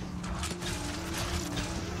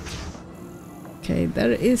 Okay,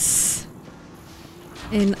 there is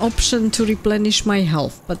an option to replenish my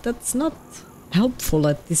health, but that's not helpful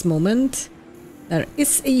at this moment. There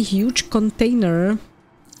is a huge container.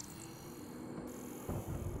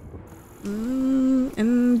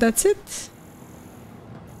 And that's it.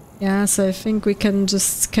 Yeah, so I think we can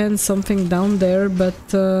just scan something down there,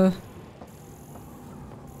 but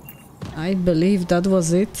I believe that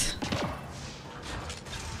was it.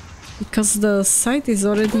 Because the site is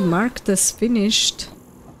already marked as finished.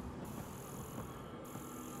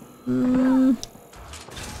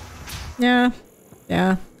 Yeah,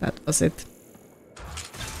 that was it.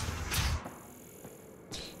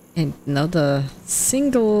 And not a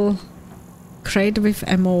single crate with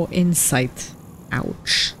ammo inside.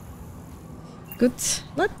 Ouch. Good.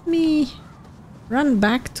 Let me run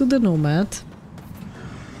back to the Nomad.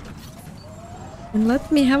 And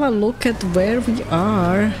let me have a look at where we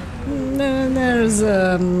are. There's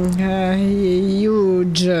a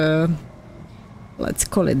huge, let's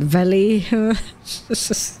call it valley. Okay,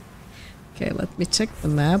 let me check the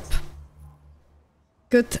map.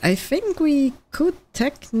 Good, I think we could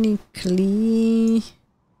technically...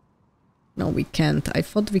 No, we can't. I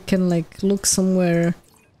thought we can like look somewhere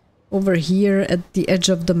over here at the edge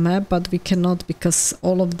of the map, but we cannot because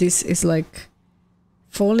all of this is like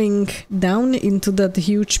falling down into that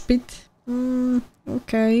huge pit.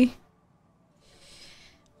 Okay.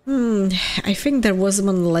 I think there was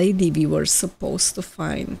one lady we were supposed to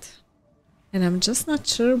find. And I'm just not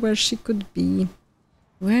sure where she could be.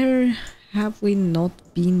 Where have we not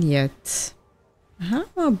been yet? How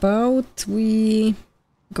about we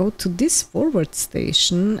go to this forward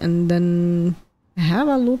station and then have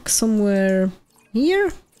a look somewhere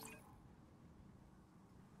here?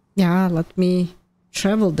 Yeah, let me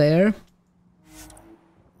travel there.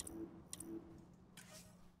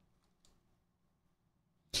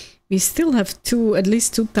 We still have at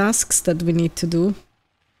least two tasks that we need to do.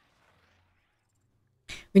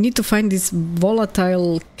 We need to find these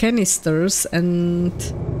volatile canisters and...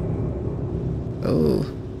 Oh.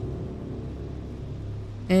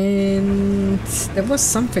 And there was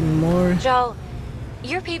something more. Joe,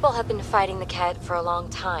 your people have been fighting the cat for a long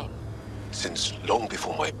time. Since long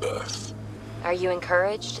before my birth. Are you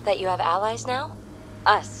encouraged that you have allies now?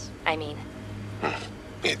 Us, I mean.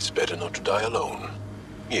 It's better not to die alone.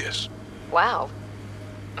 Yes. Wow.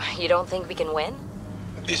 You don't think we can win?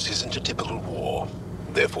 This isn't a typical war.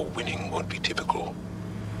 Therefore, winning won't be typical.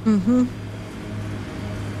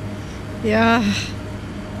 Yeah.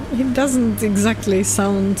 It doesn't exactly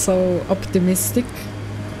sound so optimistic.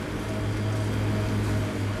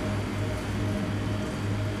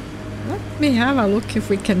 Let me have a look if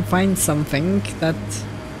we can find something that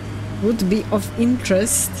would be of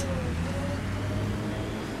interest.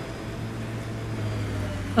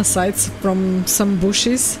 Aside from some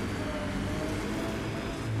bushes.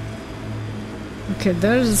 Okay,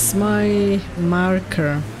 there's my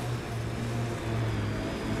marker.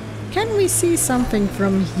 Can we see something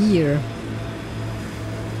from here?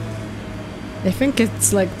 I think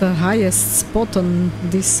it's like the highest spot on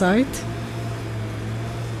this side.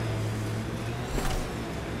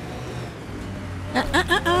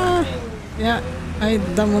 Yeah, I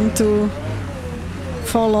don't want to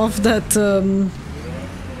fall off that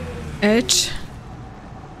edge.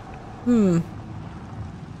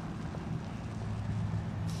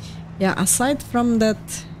 Yeah, aside from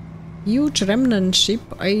that huge Remnant ship,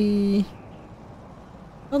 I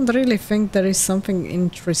don't really think there is something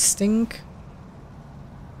interesting.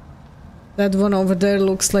 That one over there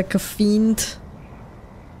looks like a fiend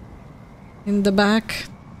in the back.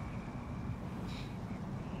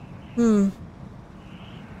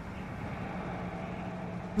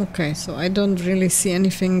 Okay, so I don't really see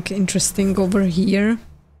anything interesting over here.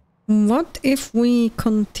 What if we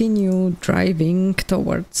continue driving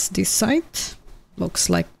towards this side? Looks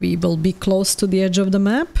like we will be close to the edge of the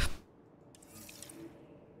map.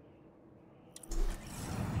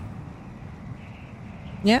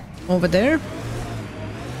 Yeah, over there.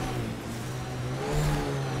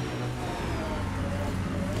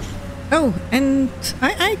 Oh, and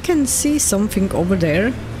I can see something over there.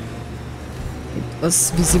 It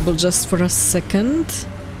was visible just for a second.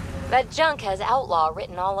 That junk has outlaw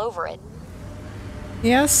written all over it.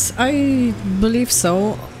 Yes, I believe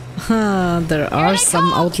so. There are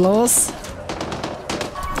some outlaws.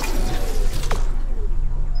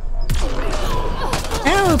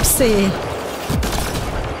 Oopsie!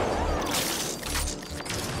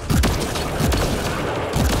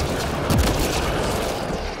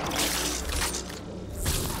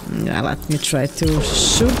 Yeah, let me try to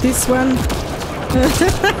shoot this one.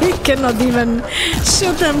 I cannot even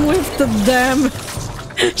shoot them with the damn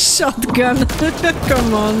shotgun.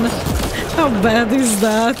 Come on. How bad is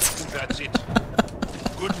that? That's it.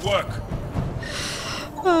 Good work.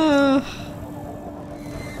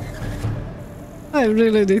 I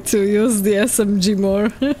really need to use the SMG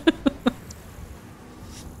more.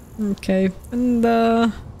 Okay, and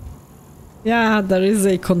yeah, there is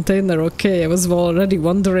a container. Okay, I was already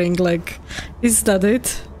wondering, like, is that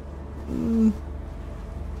it?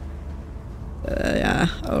 Yeah,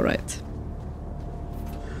 alright.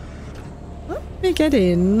 Let me get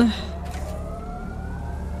in.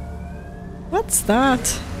 What's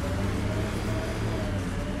that?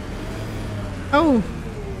 Oh,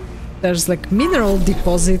 there's like mineral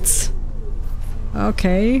deposits.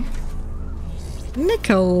 Okay.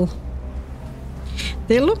 Nickel.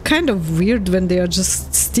 They look kind of weird when they are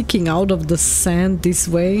just sticking out of the sand this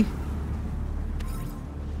way.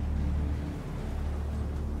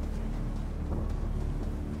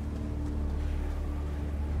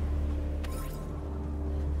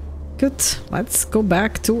 Good. Let's go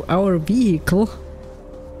back to our vehicle.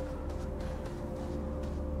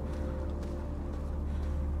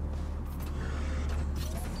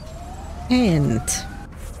 And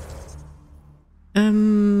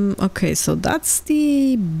okay, so that's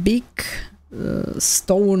the big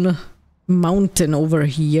stone mountain over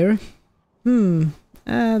here.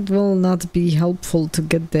 It will not be helpful to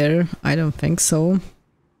get there. I don't think so.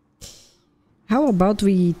 How about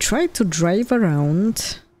we try to drive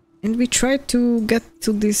around and we try to get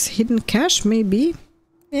to this hidden cache, maybe?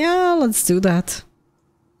 Yeah, let's do that.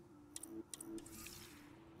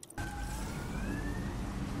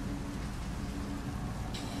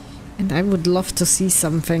 And I would love to see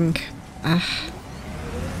something.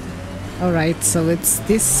 Alright, so it's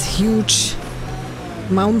this huge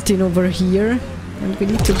mountain over here, and we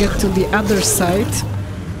need to get to the other side.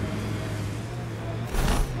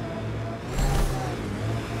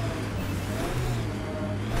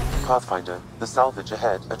 Pathfinder, the salvage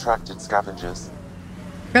ahead attracted scavengers.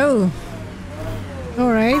 Oh.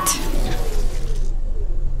 Alright.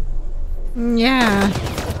 Yeah.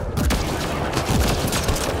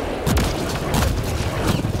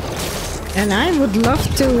 And I would love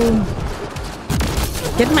to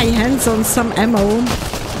get my hands on some ammo.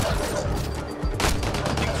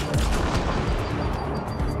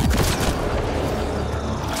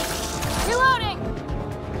 Reloading.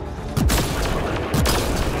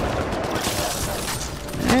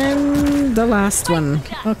 And the last one.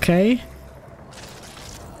 Okay.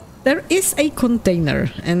 There is a container,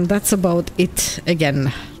 and that's about it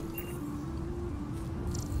again.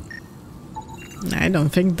 I don't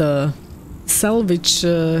think the salvage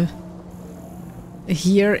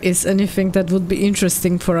here is anything that would be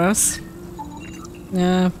interesting for us.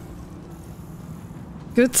 Yeah.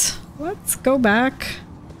 Good. Let's go back.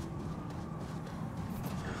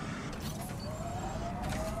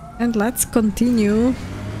 And let's continue.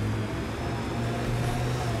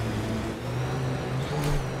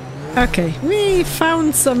 Okay, we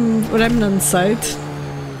found some remnant site.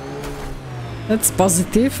 That's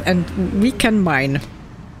positive, and we can mine.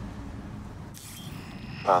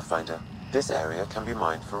 Pathfinder, this area can be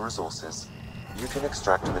mined for resources. You can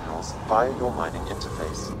extract minerals via your mining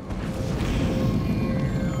interface.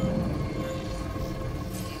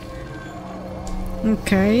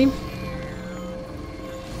 Okay.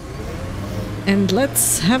 And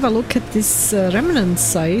let's have a look at this remnant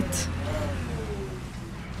site.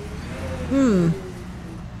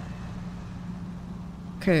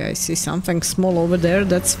 Okay, I see something small over there,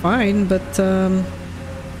 that's fine, but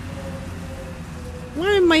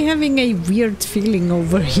why am I having a weird feeling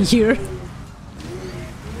over here?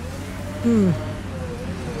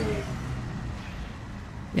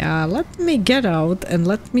 Yeah, let me get out and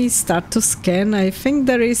let me start to scan. I think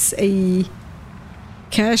there is a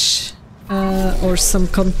cache or some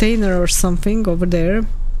container or something over there.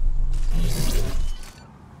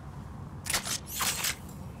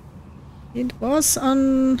 It was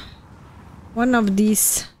on one of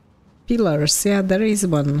these pillars. Yeah, there is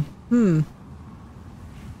one.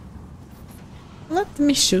 Let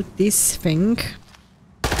me shoot this thing.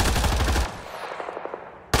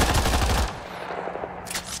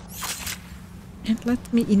 And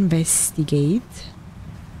let me investigate.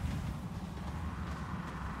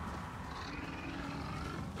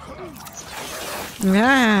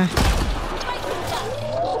 Ah!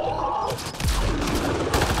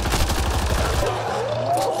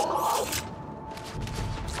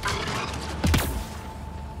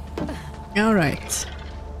 Alright.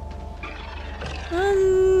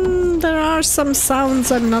 There are some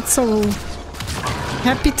sounds I'm not so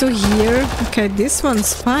happy to hear. Okay, this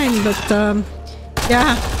one's fine, but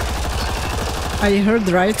yeah, I heard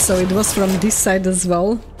right, so it was from this side as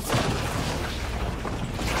well.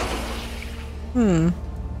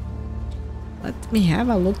 Let me have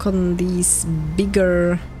a look on these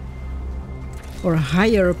bigger or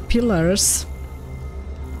higher pillars.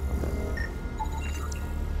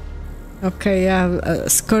 Okay, yeah,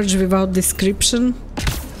 Scourge without description.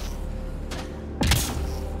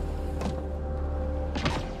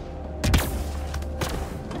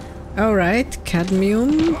 Alright,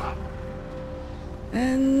 cadmium.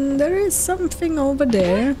 And there is something over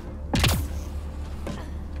there.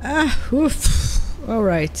 Ah, oof.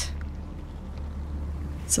 Alright.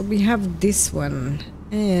 So we have this one.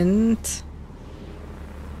 And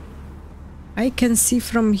I can see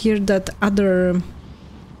from here that other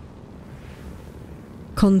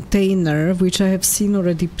container, which I have seen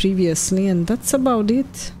already previously, and that's about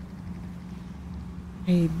it.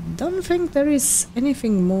 I don't think there is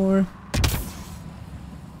anything more.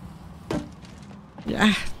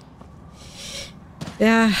 Yeah,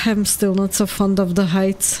 I'm still not so fond of the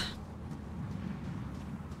heights.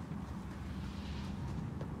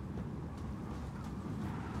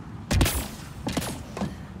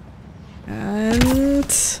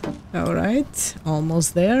 And alright,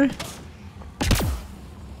 almost there.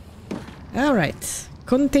 Alright,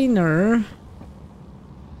 container.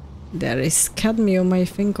 There is cadmium, I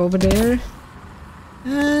think, over there.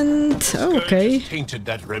 And okay. Tainted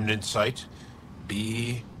that remnant site.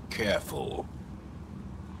 Be careful.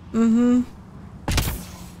 I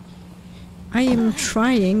am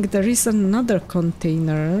trying. There is another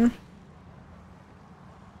container.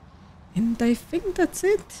 And I think that's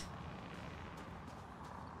it.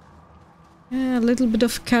 Yeah, a little bit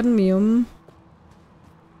of cadmium.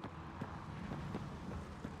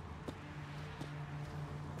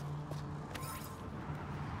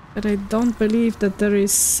 But I don't believe that there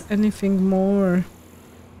is anything more.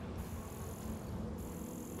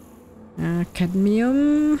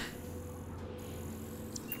 Cadmium.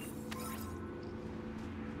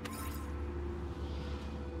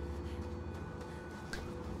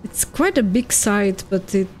 It's quite a big site,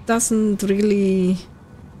 but it doesn't really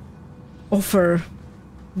offer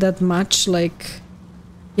that much. Like,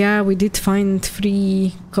 yeah, we did find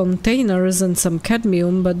 3 containers and some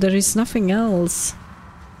cadmium, but there is nothing else.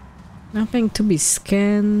 Nothing to be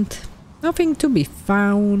scanned, nothing to be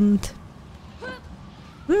found.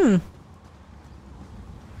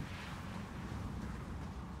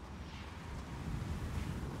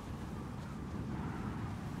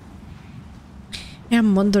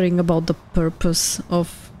 I'm wondering about the purpose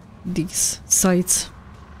of these sites.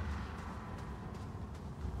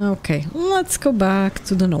 Okay, let's go back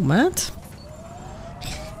to the Nomad.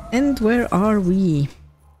 And where are we?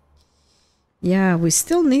 Yeah, we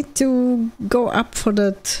still need to go up for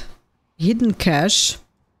that hidden cache.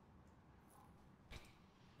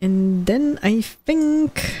 And then I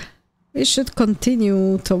think We should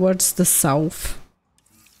continue towards the south.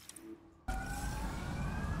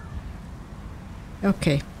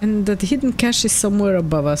 Okay, and the hidden cache is somewhere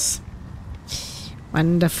above us.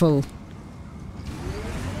 Wonderful.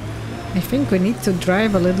 I think we need to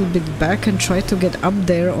drive a little bit back and try to get up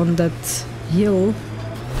there on that hill.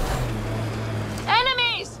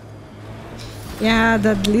 Enemies! Yeah,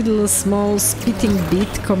 that little small spitting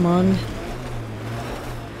bit, come on.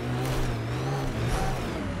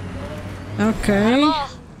 Okay.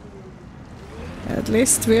 At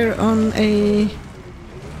least we're on a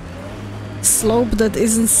slope that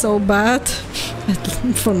isn't so bad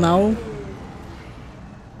for now.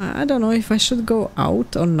 I don't know if I should go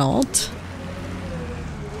out or not.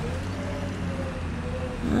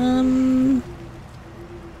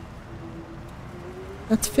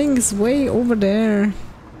 That thing is way over there.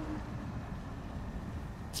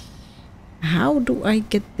 How do I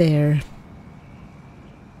get there?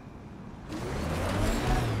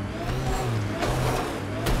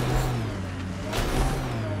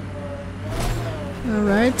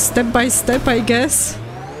 Alright, step by step, I guess.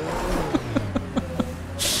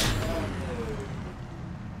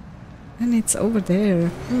 And it's over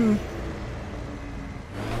there.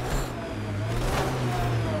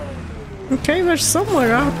 Okay, we're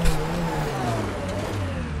somewhere up.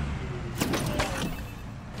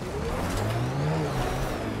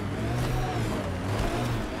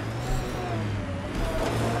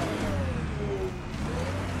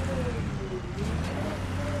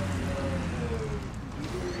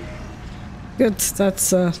 Good,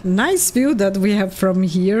 that's a nice view that we have from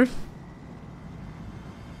here.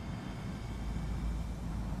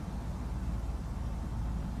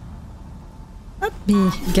 Let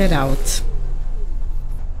me get out.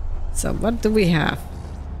 So what do we have?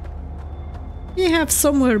 We have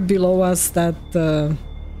somewhere below us that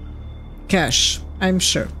cache, I'm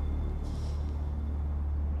sure.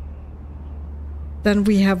 Then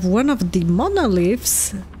we have one of the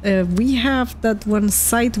monoliths. We have that one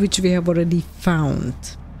site which we have already found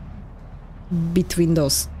between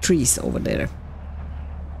those trees over there.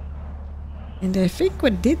 And I think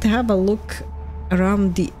we did have a look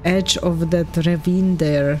around the edge of that ravine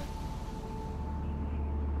there.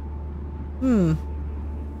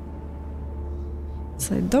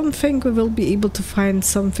 So I don't think we will be able to find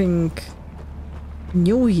something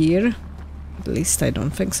new here. At least I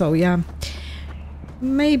don't think so, yeah.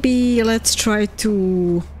 Maybe let's try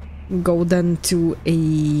to go then to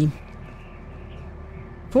a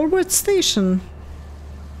forward station.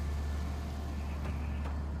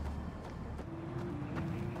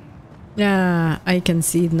 Yeah, I can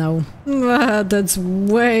see it now. That's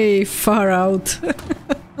way far out.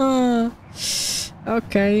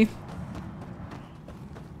 Okay.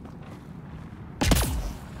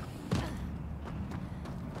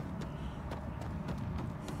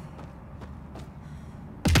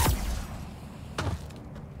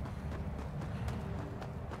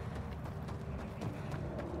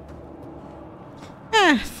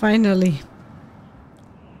 Finally.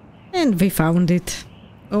 And we found it.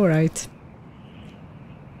 Alright.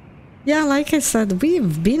 Yeah, like I said,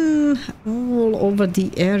 we've been all over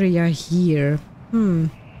the area here.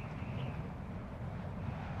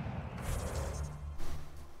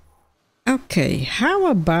 Okay, how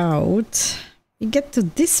about we get to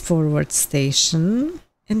this forward station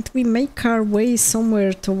and we make our way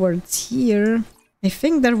somewhere towards here. I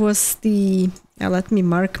think there was the... let me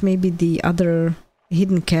mark maybe the other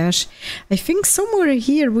hidden cache. I think somewhere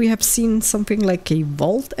here we have seen something like a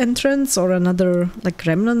vault entrance or another like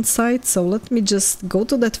remnant site, so let me just go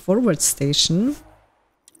to that forward station.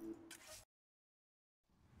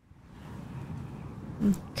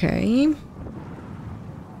 Okay.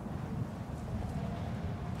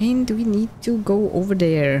 And we need to go over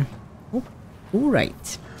there. Oh,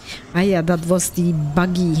 alright. Ah yeah, that was the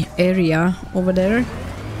buggy area over there.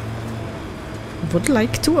 Would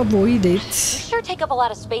like to avoid it. You sure take up a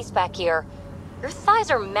lot of space back here. Your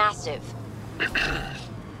thighs are massive.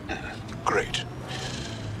 Great.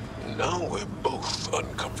 Now we're both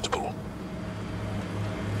uncomfortable.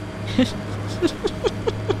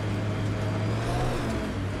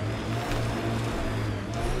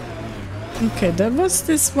 Okay, there was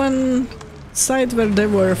this one side where they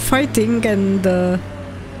were fighting and the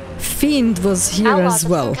Fiend was here Outlaws as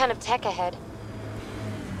well. Some kind of tech ahead.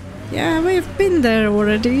 Yeah, we've been there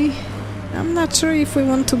already. I'm not sure if we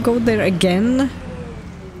want to go there again.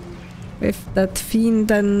 With that Fiend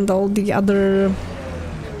and all the other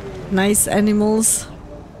nice animals.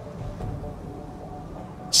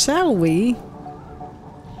 Shall we?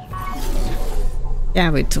 Yeah,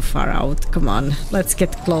 we're too far out. Come on, let's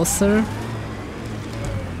get closer.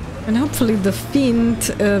 And hopefully the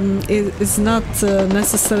fiend is not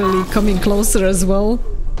necessarily coming closer as well.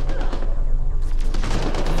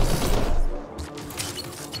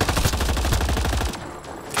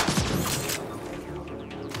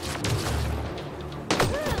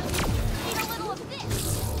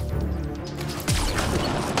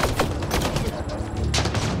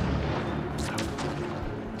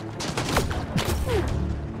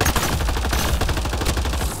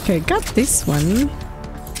 Okay, got this one.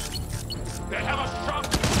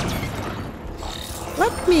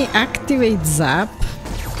 Let me activate Zap.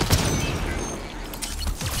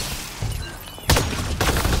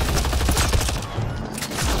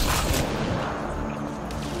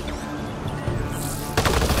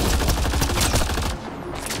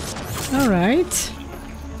 Alright.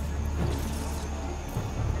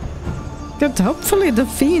 Good, hopefully the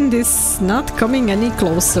fiend is not coming any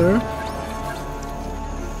closer.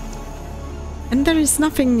 And there is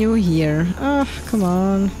nothing new here. Oh, come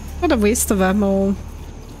on. What a waste of ammo.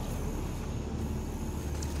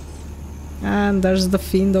 And there's the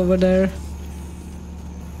fiend over there.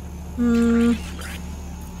 And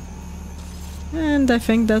I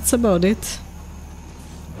think that's about it.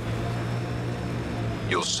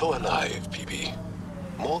 You're so alive, PB.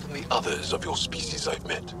 More than the others of your species I've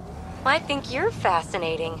met. I think you're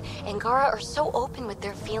fascinating. Angara are so open with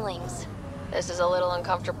their feelings. This is a little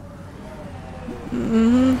uncomfortable.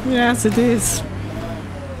 Yes, it is.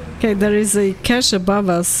 Okay, there is a cache above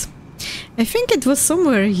us. I think it was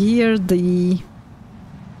somewhere here,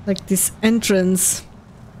 like this entrance.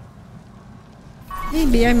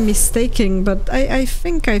 Maybe I'm mistaken, but I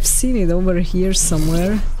think I've seen it over here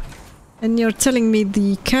somewhere. And you're telling me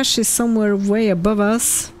the cache is somewhere way above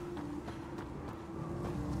us?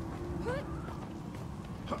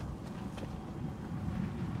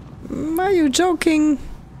 Are you joking?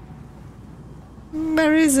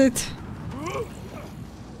 Where is it?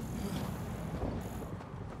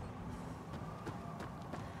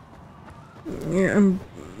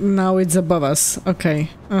 Now it's above us. Okay.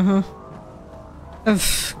 Ugh,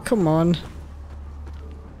 come on.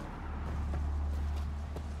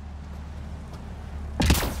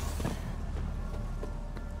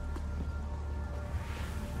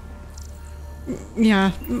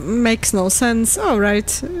 Yeah, makes no sense.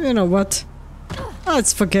 Alright, you know what?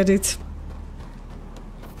 Let's forget it.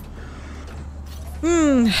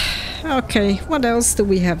 Okay, what else do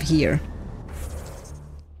we have here?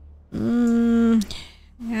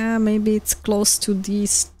 Yeah, maybe it's close to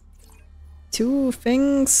these two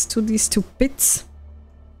things, to these two pits.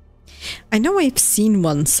 I know I've seen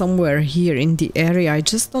one somewhere here in the area, I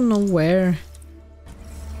just don't know where.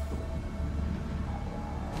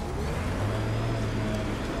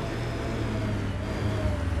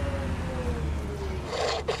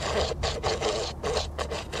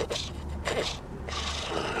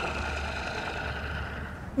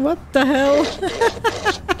 What the hell?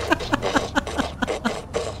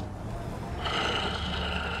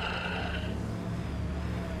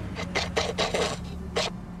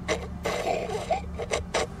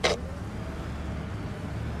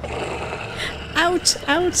 Ouch,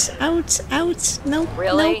 ouch, ouch, ouch. No.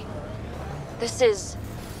 Really? No. This is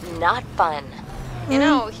not fun. You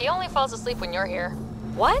know, he only falls asleep when you're here.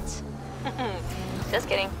 What? Just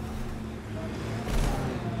kidding.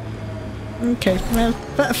 Okay, well,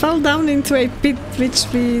 fell down into a pit which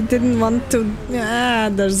we didn't want to... Ah,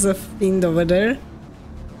 there's a fiend over there.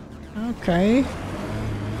 Okay.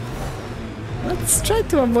 Let's try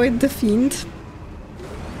to avoid the fiend.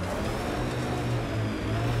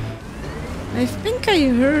 I think I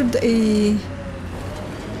heard a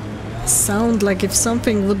sound like if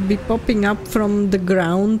something would be popping up from the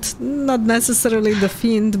ground. Not necessarily the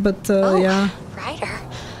fiend, but yeah. Ryder,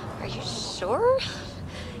 are you sure?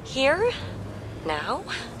 Here? Now?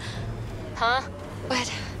 Huh?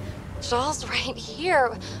 But Joel's right here.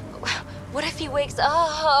 What if he wakes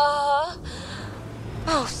up?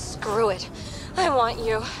 Oh, screw it. I want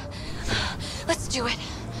you. Let's do it.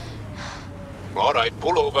 All right,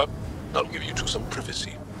 pull over. I'll give you two some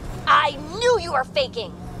privacy. I knew you were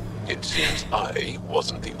faking. It seems I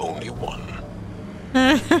wasn't the only one.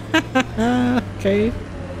 Okay.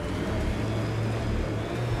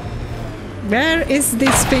 Where is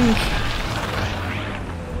this thing?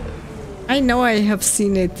 I know I have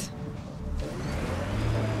seen it.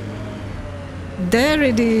 There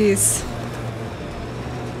it is.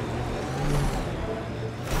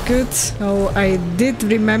 Good. Oh, I did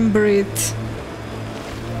remember it.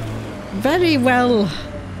 Very well.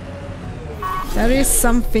 There is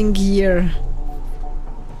something here.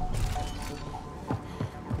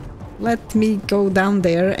 Let me go down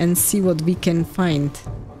there and see what we can find.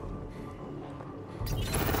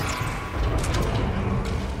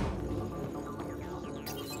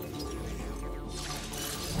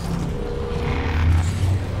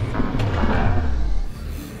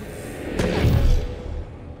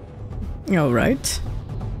 Alright.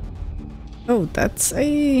 Oh, that's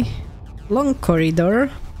a long corridor.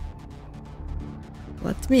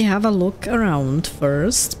 Let me have a look around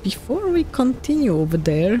first before we continue over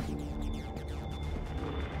there.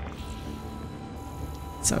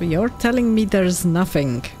 So you're telling me there's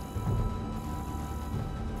nothing.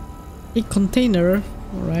 A container,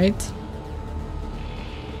 alright.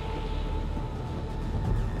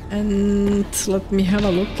 And let me have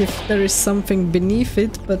a look if there is something beneath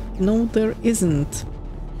it, but no, there isn't.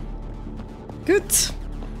 Good.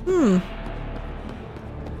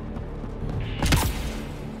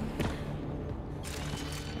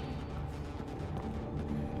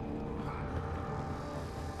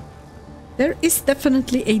 There is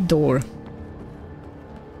definitely a door.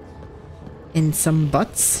 And some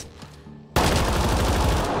butts.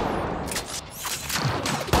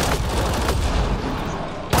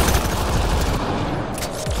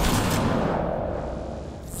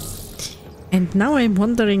 And now I'm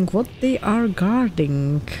wondering what they are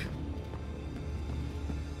guarding.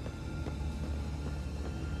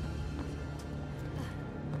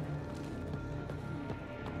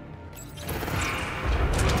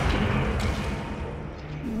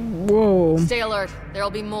 Whoa. Stay alert.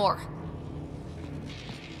 There'll be more.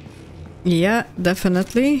 Yeah,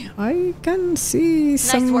 definitely. I can see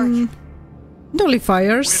some work.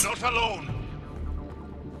 nullifiers. We're not alone.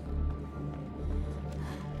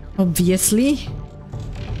 Obviously.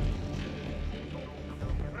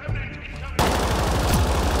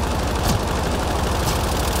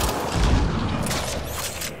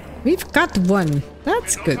 We've got one.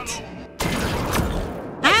 That's good.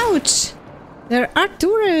 Ouch! There are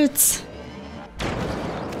turrets.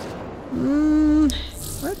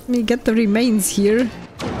 Let me get the remains here.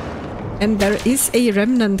 And there is a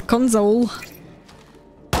Remnant console.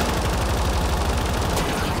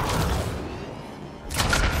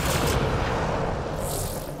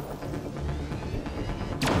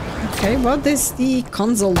 Okay, what is the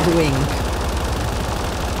console doing?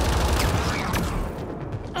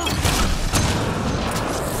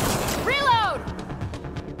 Reload!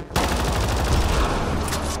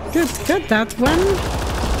 Good, got that one.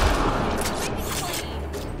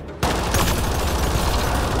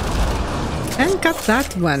 And got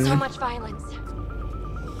that one. So much violence.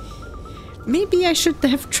 Maybe I should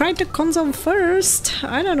have tried the console first.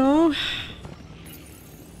 I don't know.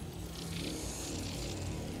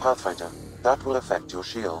 Pathfinder, that will affect your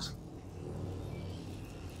shield.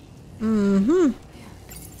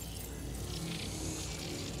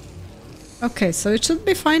 Okay, so it should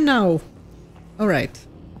be fine now. Alright.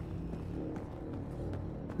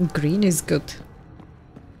 Green is good.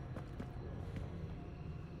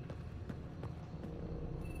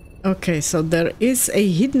 Okay, so there is a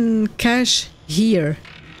hidden cache here.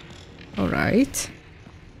 Alright.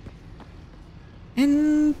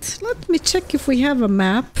 And let me check if we have a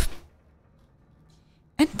map.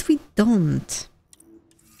 And we don't.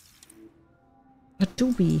 Or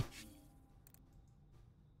do we?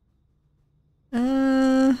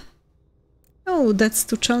 Oh, that's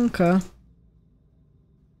Tuchanka.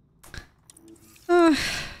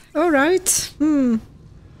 Alright.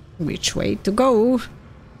 Which way to go?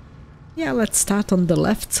 Yeah, let's start on the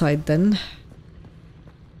left side then.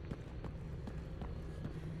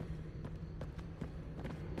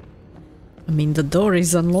 I mean, the door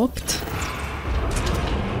is unlocked.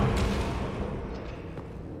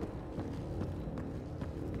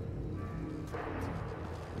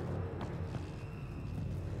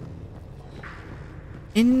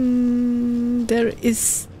 And there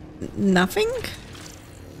is nothing?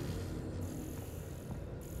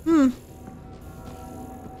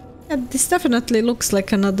 Yeah, this definitely looks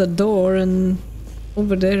like another door, and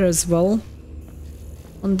over there as well.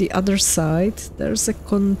 On the other side, there's a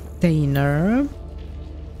container.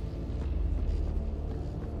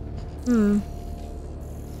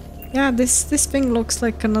 Yeah, this thing looks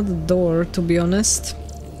like another door, to be honest.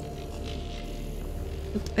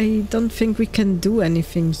 But I don't think we can do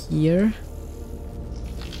anything here.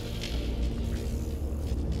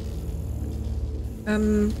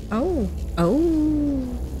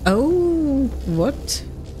 Oh, what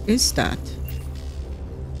is that?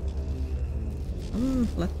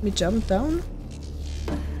 Let me jump down.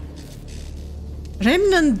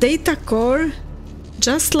 Remnant data core,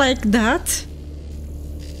 just like that.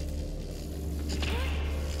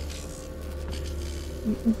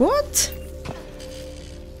 What?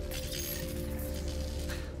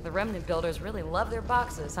 The Remnant builders really love their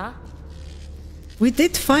boxes, huh? We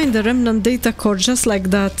did find the Remnant data core just like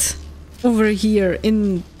that over here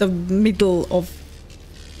in the middle of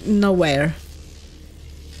nowhere.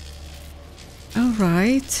 All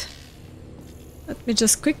right. Let me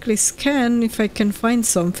just quickly scan if I can find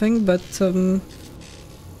something, but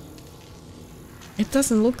it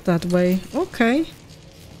doesn't look that way. Okay.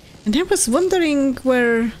 And I was wondering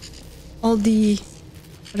where all the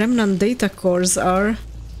Remnant data cores are.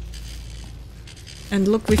 And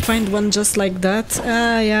look, we find one just like that.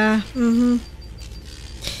 Ah, yeah.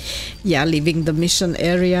 Yeah, leaving the mission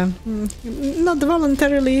area. Not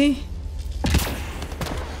voluntarily.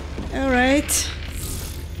 Alright.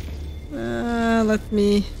 Let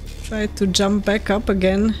me try to jump back up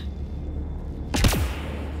again.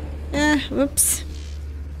 Yeah, whoops.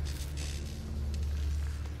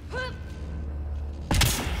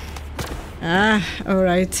 Ah,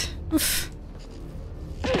 alright.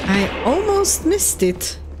 I almost missed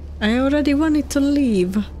it. I already wanted to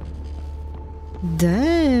leave.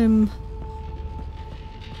 Damn.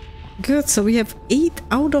 Good, so we have 8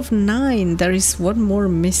 out of 9. There is one more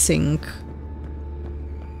missing.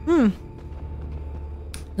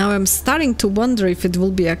 Now I'm starting to wonder if it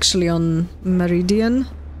will be actually on Meridian.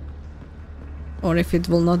 Or if it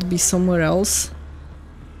will not be somewhere else.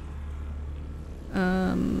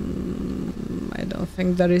 I don't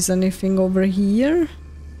think there is anything over here.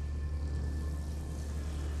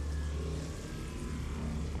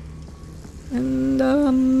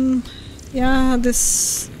 And yeah,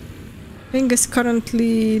 this thing is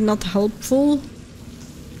currently not helpful.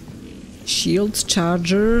 Shield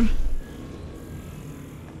charger.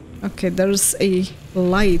 Okay, there's a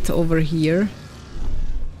light over here.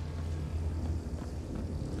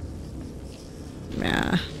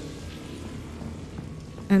 Yeah.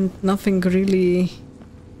 And nothing really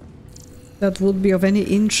that would be of any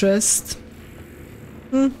interest.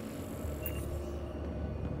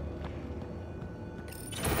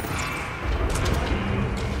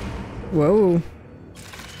 Whoa.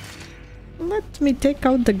 Let me take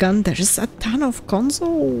out the gun. There's a ton of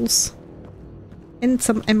consoles. And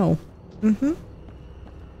some ammo.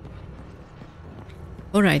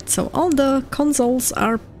 Alright, so all the consoles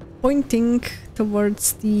are pointing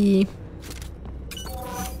towards the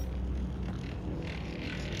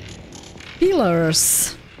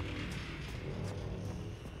pillars.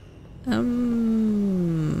 Let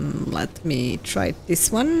me try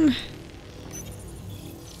this one.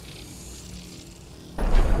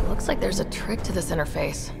 Looks like there's a trick to this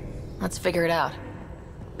interface. Let's figure it out.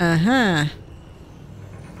 Uh-huh.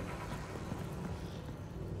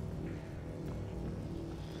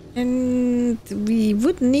 And we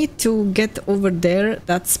would need to get over there,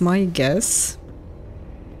 that's my guess.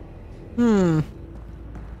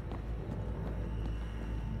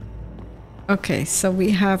 Okay, so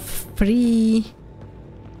we have 3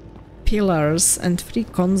 pillars and 3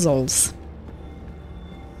 consoles.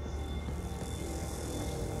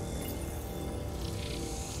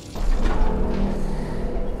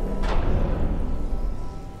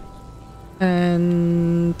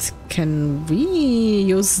 And can we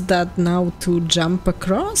use that now to jump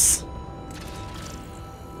across?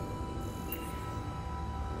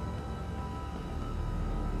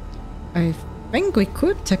 I think we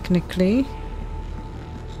could technically.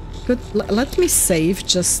 Good. Let me save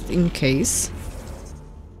just in case.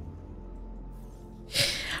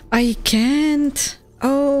 I can't.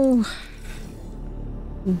 Oh.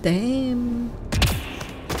 Damn.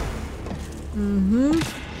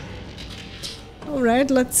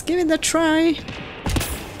 Alright, let's give it a try.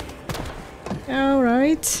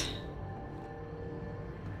 Alright.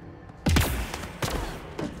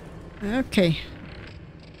 Okay.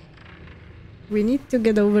 We need to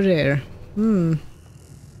get over there.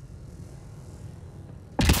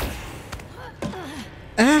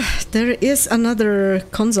 There is another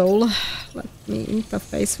console. Let me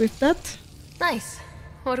interface with that. Nice.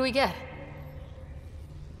 What do we get?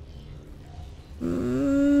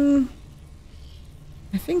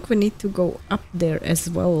 I think we need to go up there as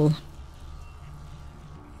well.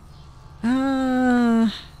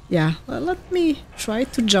 Yeah, well, let me try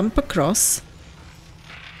to jump across.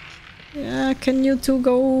 Yeah, can you two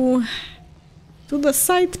go to the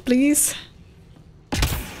side, please?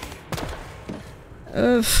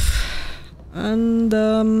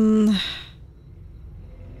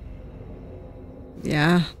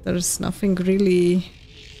 Yeah, there's nothing really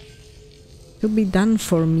to be done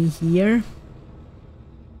for me here.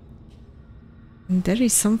 And there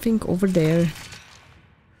is something over there,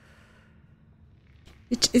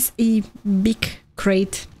 which is a big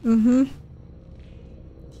crate.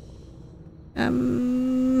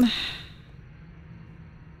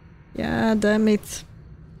 Yeah, damn it.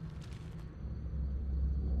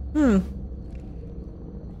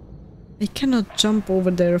 I cannot jump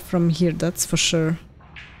over there from here, that's for sure.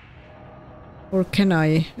 Or can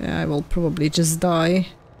I? I will probably just die.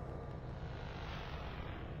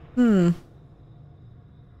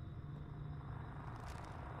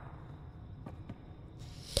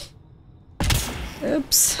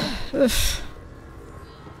 Oops. Ugh.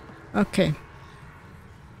 Okay.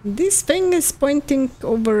 This thing is pointing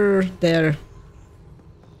over there.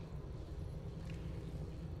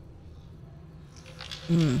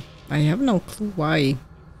 I have no clue why.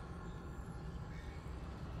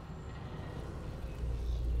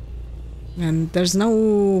 And there's no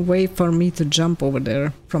way for me to jump over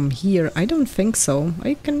there from here. I don't think so.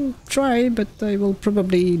 I can try, but I will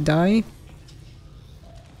probably die.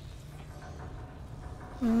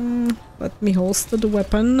 Let me holster the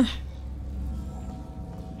weapon.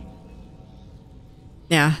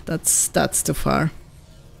 Yeah, that's too far.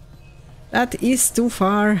 That is too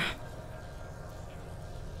far.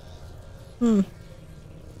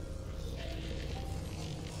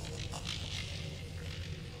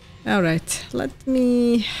 Alright, let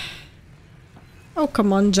me... Oh,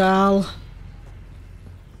 come on, Jal.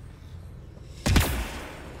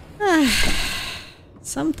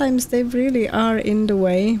 Sometimes they really are in the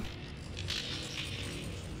way.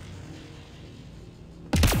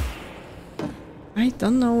 I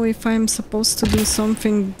don't know if I'm supposed to do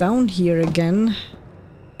something down here again.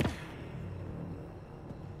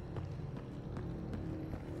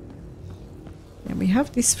 Yeah, we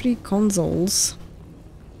have these 3 consoles.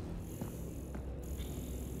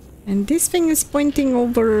 And this thing is pointing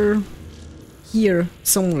over here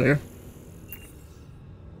somewhere.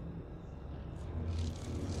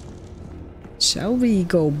 Shall we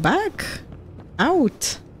go back?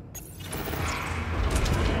 Out?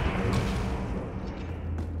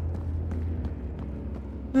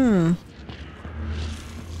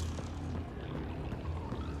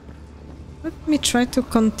 Let me try to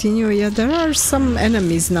continue. Yeah, there are some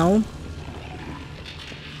enemies now.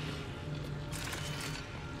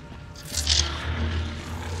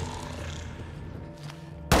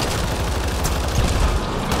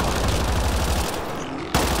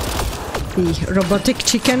 The robotic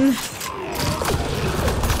chicken.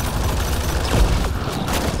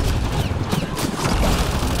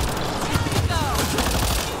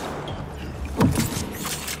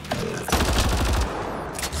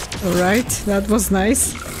 Alright, that was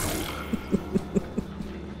nice.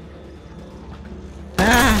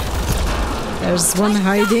 There's one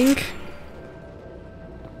hiding.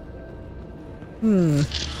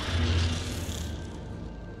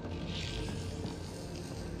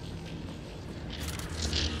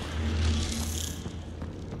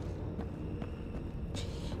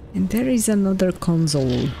 And there is another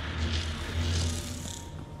console.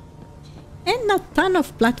 And a ton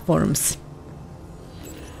of platforms.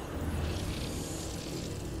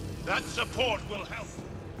 That support will help.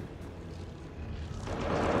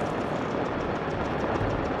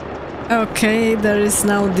 Okay, there is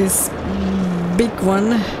now this big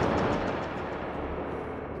one.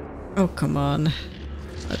 Oh, come on.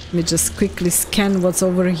 Let me just quickly scan what's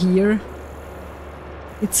over here.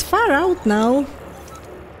 It's far out now.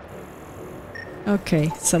 Okay,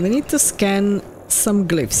 so we need to scan some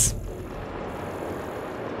glyphs.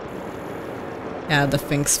 Yeah, the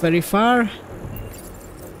thing's very far.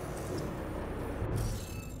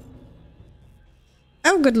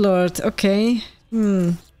 Oh, good lord, okay.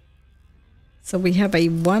 So we have a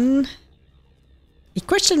 1, a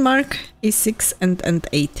question mark, a 6 and an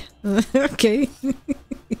 8. Okay,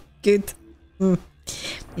 good. We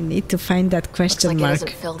need to find that question mark. Looks like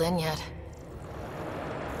it isn't filled in yet.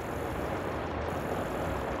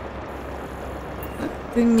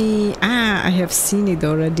 Let me... I have seen it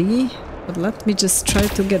already. But let me just try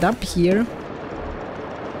to get up here.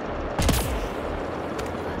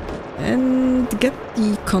 And get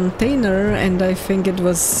the container, and I think it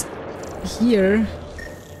was here.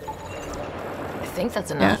 I think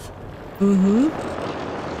that's enough. Yeah.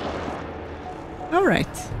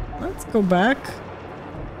 Alright, let's go back.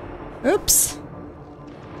 Oops.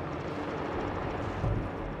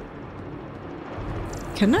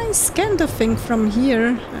 Can I scan the thing from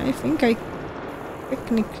here? I think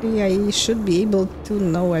technically I should be able to.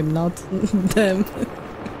 No, I'm not. Damn.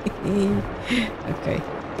 Okay.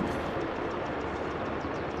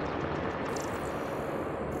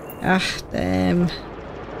 Ah, damn.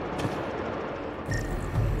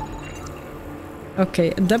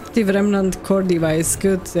 Okay, adaptive remnant core device.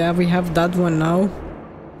 Good, yeah, we have that one now.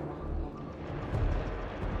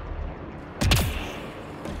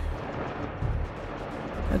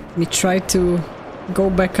 Let me try to go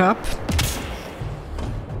back up.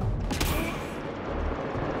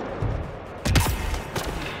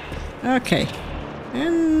 Okay.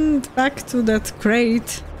 And back to that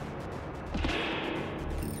crate.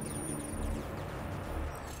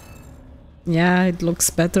 Yeah, it looks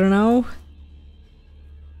better now.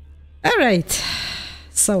 Alright,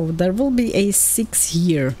 so there will be a 6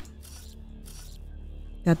 here.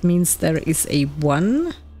 That means there is a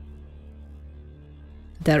 1.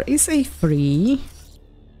 There is a 3.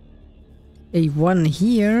 A 1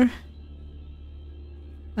 here.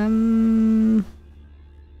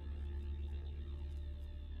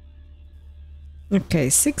 Okay,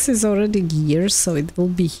 6 is already here, so it will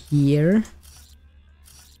be here.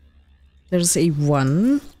 There's a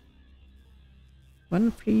 1.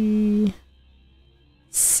 1, 3,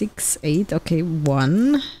 6, 8. Okay,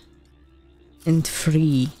 1 and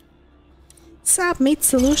 3. Submit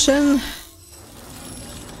solution.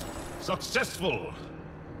 Successful.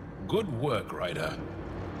 Good work, Ryder.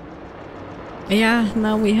 Yeah,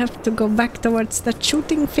 now we have to go back towards that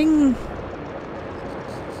shooting thing.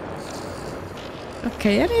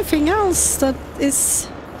 Okay, anything else that is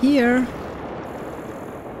here?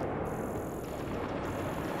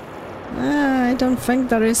 I don't think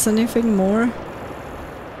there is anything more.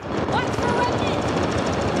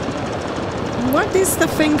 What is the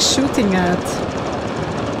thing shooting at?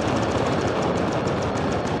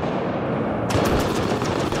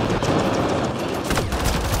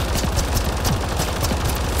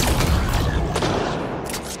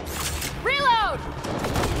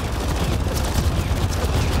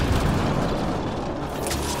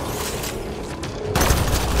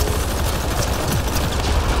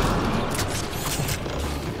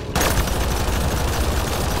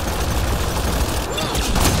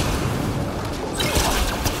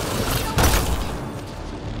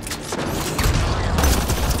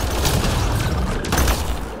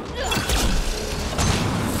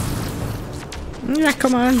 Yeah,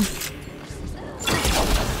 come on.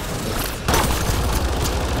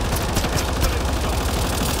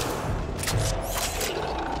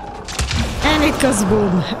 And it goes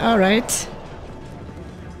boom. Alright.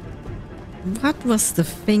 What was the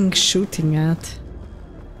thing shooting at?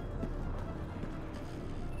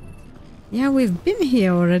 Yeah, we've been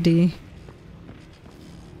here already.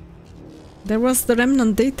 There was the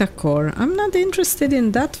Remnant data core. I'm not interested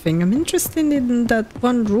in that thing. I'm interested in that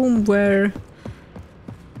one room where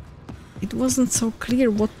it wasn't so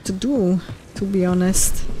clear what to do, to be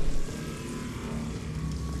honest.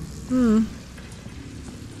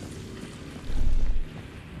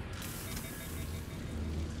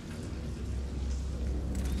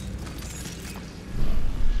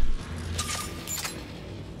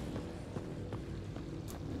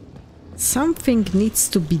 Something needs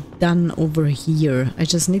to be done over here. I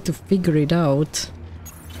just need to figure it out.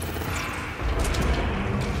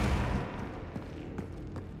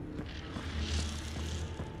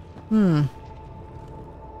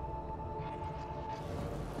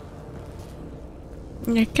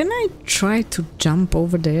 Yeah, can I try to jump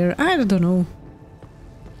over there? I don't know.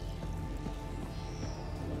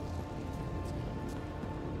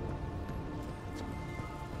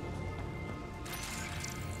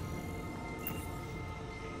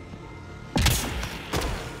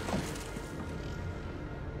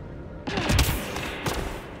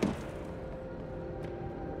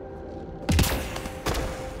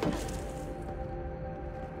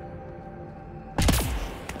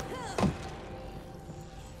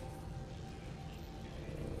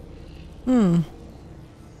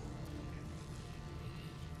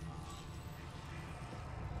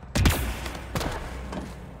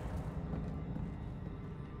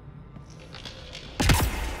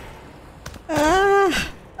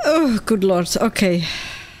 Oh, good lord. Okay.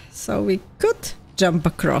 So we could jump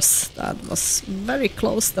across. That was very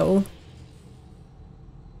close though.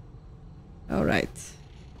 Alright.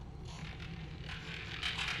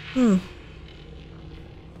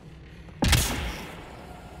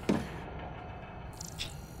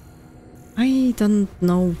 I don't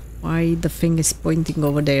know why the thing is pointing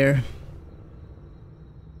over there.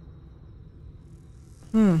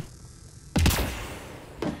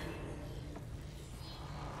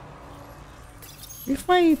 If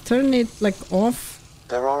I turn it like off...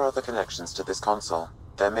 There are other connections to this console.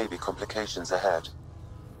 There may be complications ahead.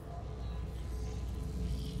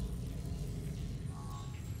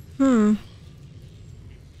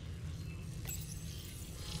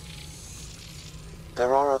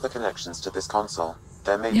 There are other connections to this console.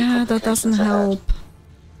 There may be Yeah, that doesn't help.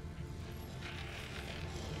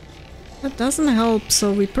 That doesn't help,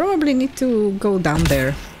 so we probably need to go down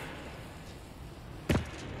there.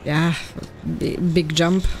 Yeah, big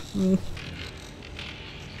jump.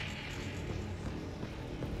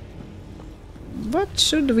 What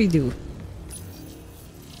should we do?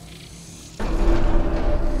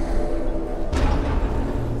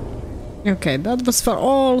 Okay, that was for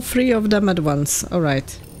all 3 of them at once.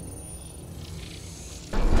 Alright.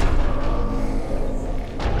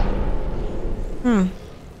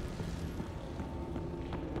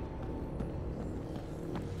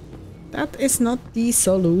 That is not the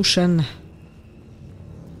solution.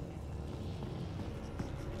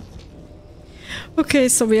 Okay,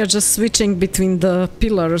 so we are just switching between the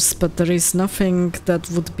pillars, but there is nothing that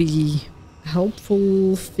would be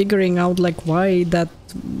helpful figuring out like why that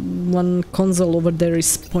one console over there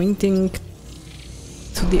is pointing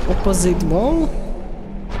to the opposite wall.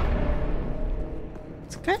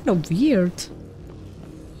 It's kind of weird.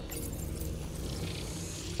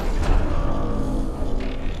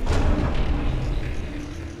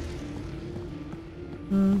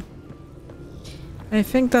 I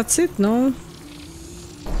think that's it, no?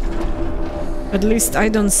 At least I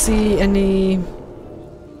don't see anything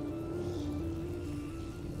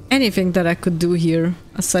that I could do here,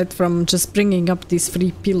 aside from just bringing up these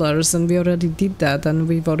 3 pillars, and we already did that, and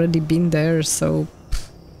we've already been there, so...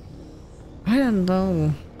 I don't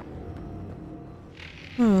know.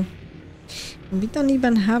 We don't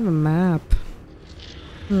even have a map.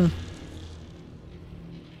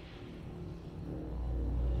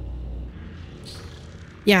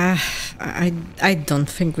 Yeah, I don't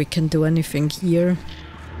think we can do anything here.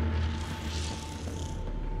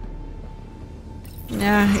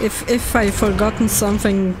 Yeah, if I've forgotten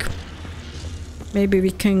something, maybe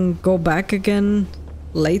we can go back again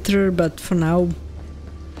later, but for now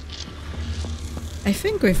I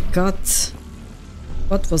think we've got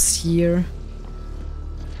what was here.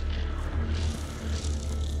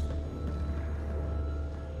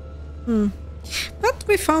 But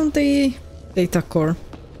we found the data core.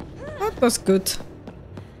 That was good.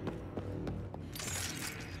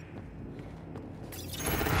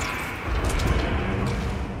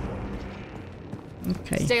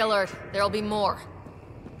 Okay. Stay alert. There'll be more.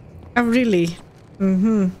 Oh, really?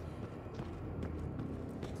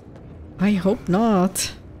 I hope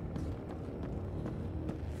not.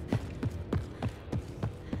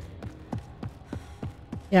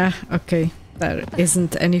 Yeah, okay. There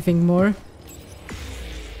isn't anything more.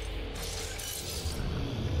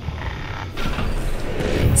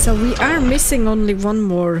 So we are missing only one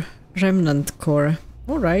more remnant core.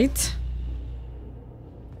 Alright.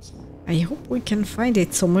 I hope we can find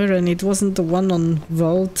it somewhere and it wasn't the one on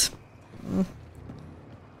Vault.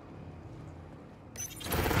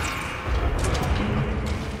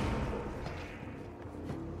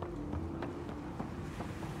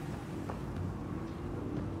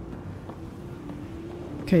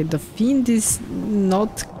 Okay, the fiend is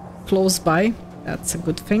not close by. That's a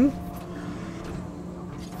good thing.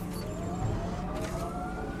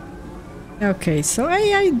 Okay, so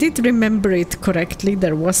I did remember it correctly.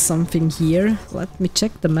 There was something here. Let me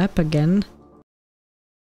check the map again.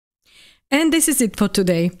 And this is it for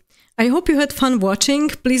today. I hope you had fun watching.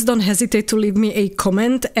 Please don't hesitate to leave me a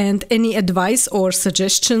comment and any advice or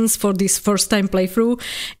suggestions for this first time playthrough.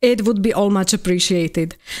 It would be all much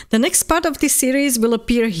appreciated. The next part of this series will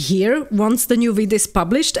appear here once the new video is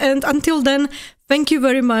published, and until then, thank you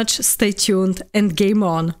very much, stay tuned and game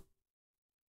on!